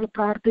വേണ്ടിട്ട് നമ്മൾ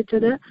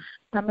പ്രാർത്ഥിച്ചത്.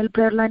 Tamil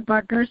Prayerline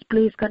partners,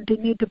 please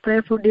continue to pray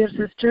for dear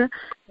sister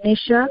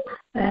Nisha,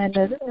 and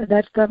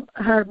that's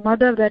her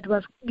mother that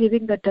was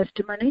giving the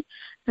testimony.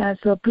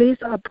 So please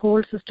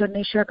uphold sister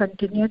Nisha,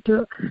 continue to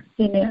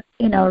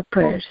in our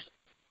prayers.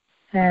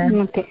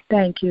 Okay.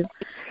 Thank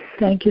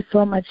you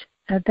so much.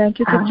 Thank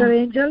you, Sister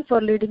Angel,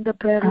 for leading the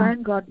prayer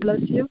line. God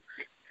bless you.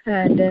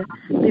 And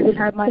we will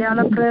have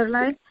Malayalam prayer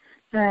line.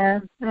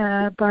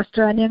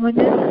 Pastor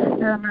Anyangunde,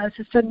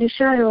 sister Nisha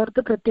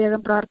ഓർത്ത് പ്രത്യേകം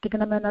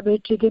പ്രാർത്ഥിക്കണമെന്ന്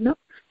അപേക്ഷിക്കുന്നു.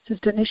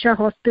 Sister Nisha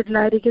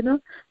ഹോസ്പിറ്റലായിരിക്കുന്നു.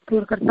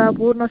 കർത്താവ്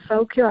പൂർണ്ണ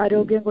സൗഖ്യം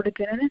ആരോഗ്യം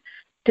കൊടുക്കുന്നതിന്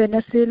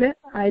ടെന്നസിയിൽ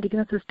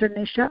ആയിരിക്കുന്ന സിസ്റ്റർ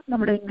നിഷ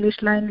നമ്മുടെ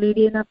ഇംഗ്ലീഷ് ലൈൻ ലീഡ്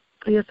ചെയ്യുന്ന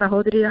പ്രിയ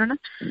സഹോദരിയാണ്.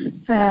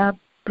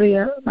 പ്രിയ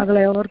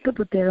മകളെ ഓർത്ത്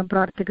പ്രത്യേകം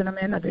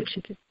പ്രാർത്ഥിക്കണമെന്ന്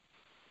അപേക്ഷിക്കുന്നു.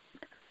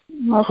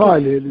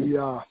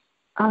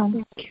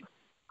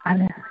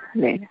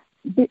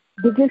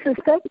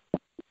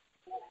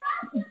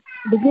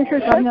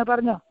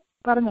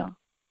 പറഞ്ഞോ.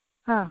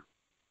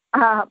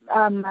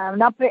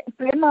 நான்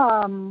பிரேமா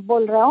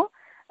बोल रहा हूँ.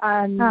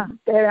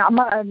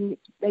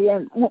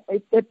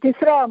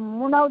 तीसरा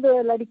மூணாவது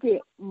லடிக்கு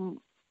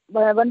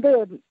வந்து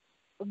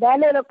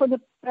வேலையில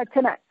கொஞ்சம்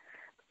பிரச்சனை,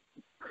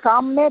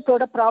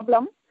 சாமேத்தோட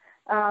ப்ராப்ளம்.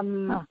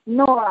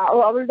 இன்னும்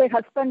அவளுடைய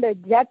ஹஸ்பண்ட்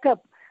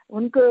ஜேக்கப்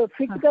उनको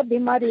फिट का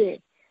बीमारी है.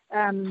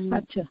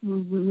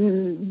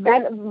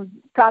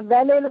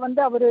 வேலையில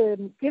வந்து அவரு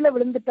கீழே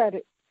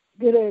விழுந்துட்டாரு,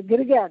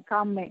 गिर गया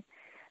काम में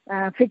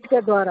फिट के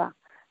द्वारा.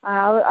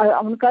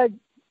 उनका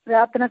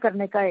प्रार्थना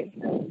करने का है.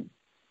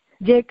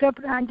 जेकब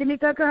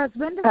अंजलिका का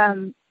हस्बैंड?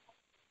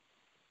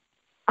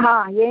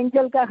 हाँ,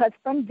 एंजल का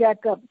हस्बैंड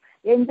जैकब.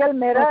 एंजल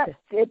मेरा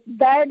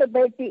डैड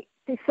बेटी,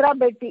 तीसरा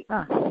बेटी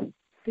का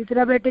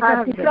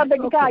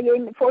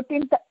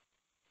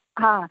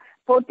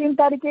 14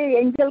 तारीख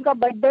एंजल का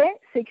बर्थडे,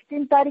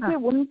 16 तारीख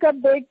उनका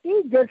बेटी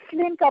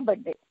जसलीन का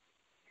बर्थडे.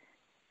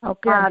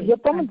 जो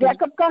तुम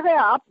जैकब का है,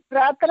 आप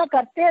प्रार्थना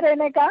करते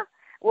रहने का.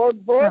 वो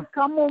बहुत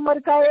कम उम्र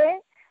का है.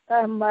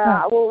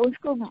 वो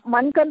उसको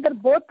मन के अंदर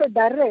बहुत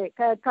डर है.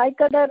 काय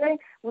का डर है?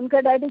 उनका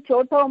डैडी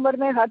छोटा उम्र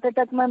में हार्ट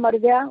अटैक में मर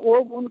गया. वो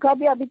उनका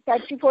भी अभी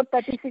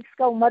 34-36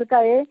 का उम्र का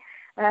है.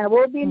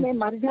 वो भी नहीं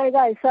मर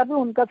जाएगा ऐसा भी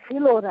उनका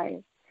फील हो रहा है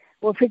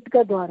वो फिट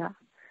के द्वारा.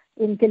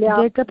 इनके लिए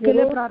आपका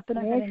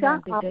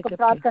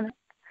प्रार्थना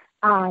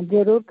हाँ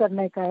जरूर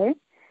करने का है.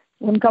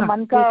 उनका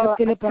मन का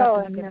अच्छा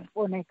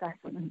होने का है.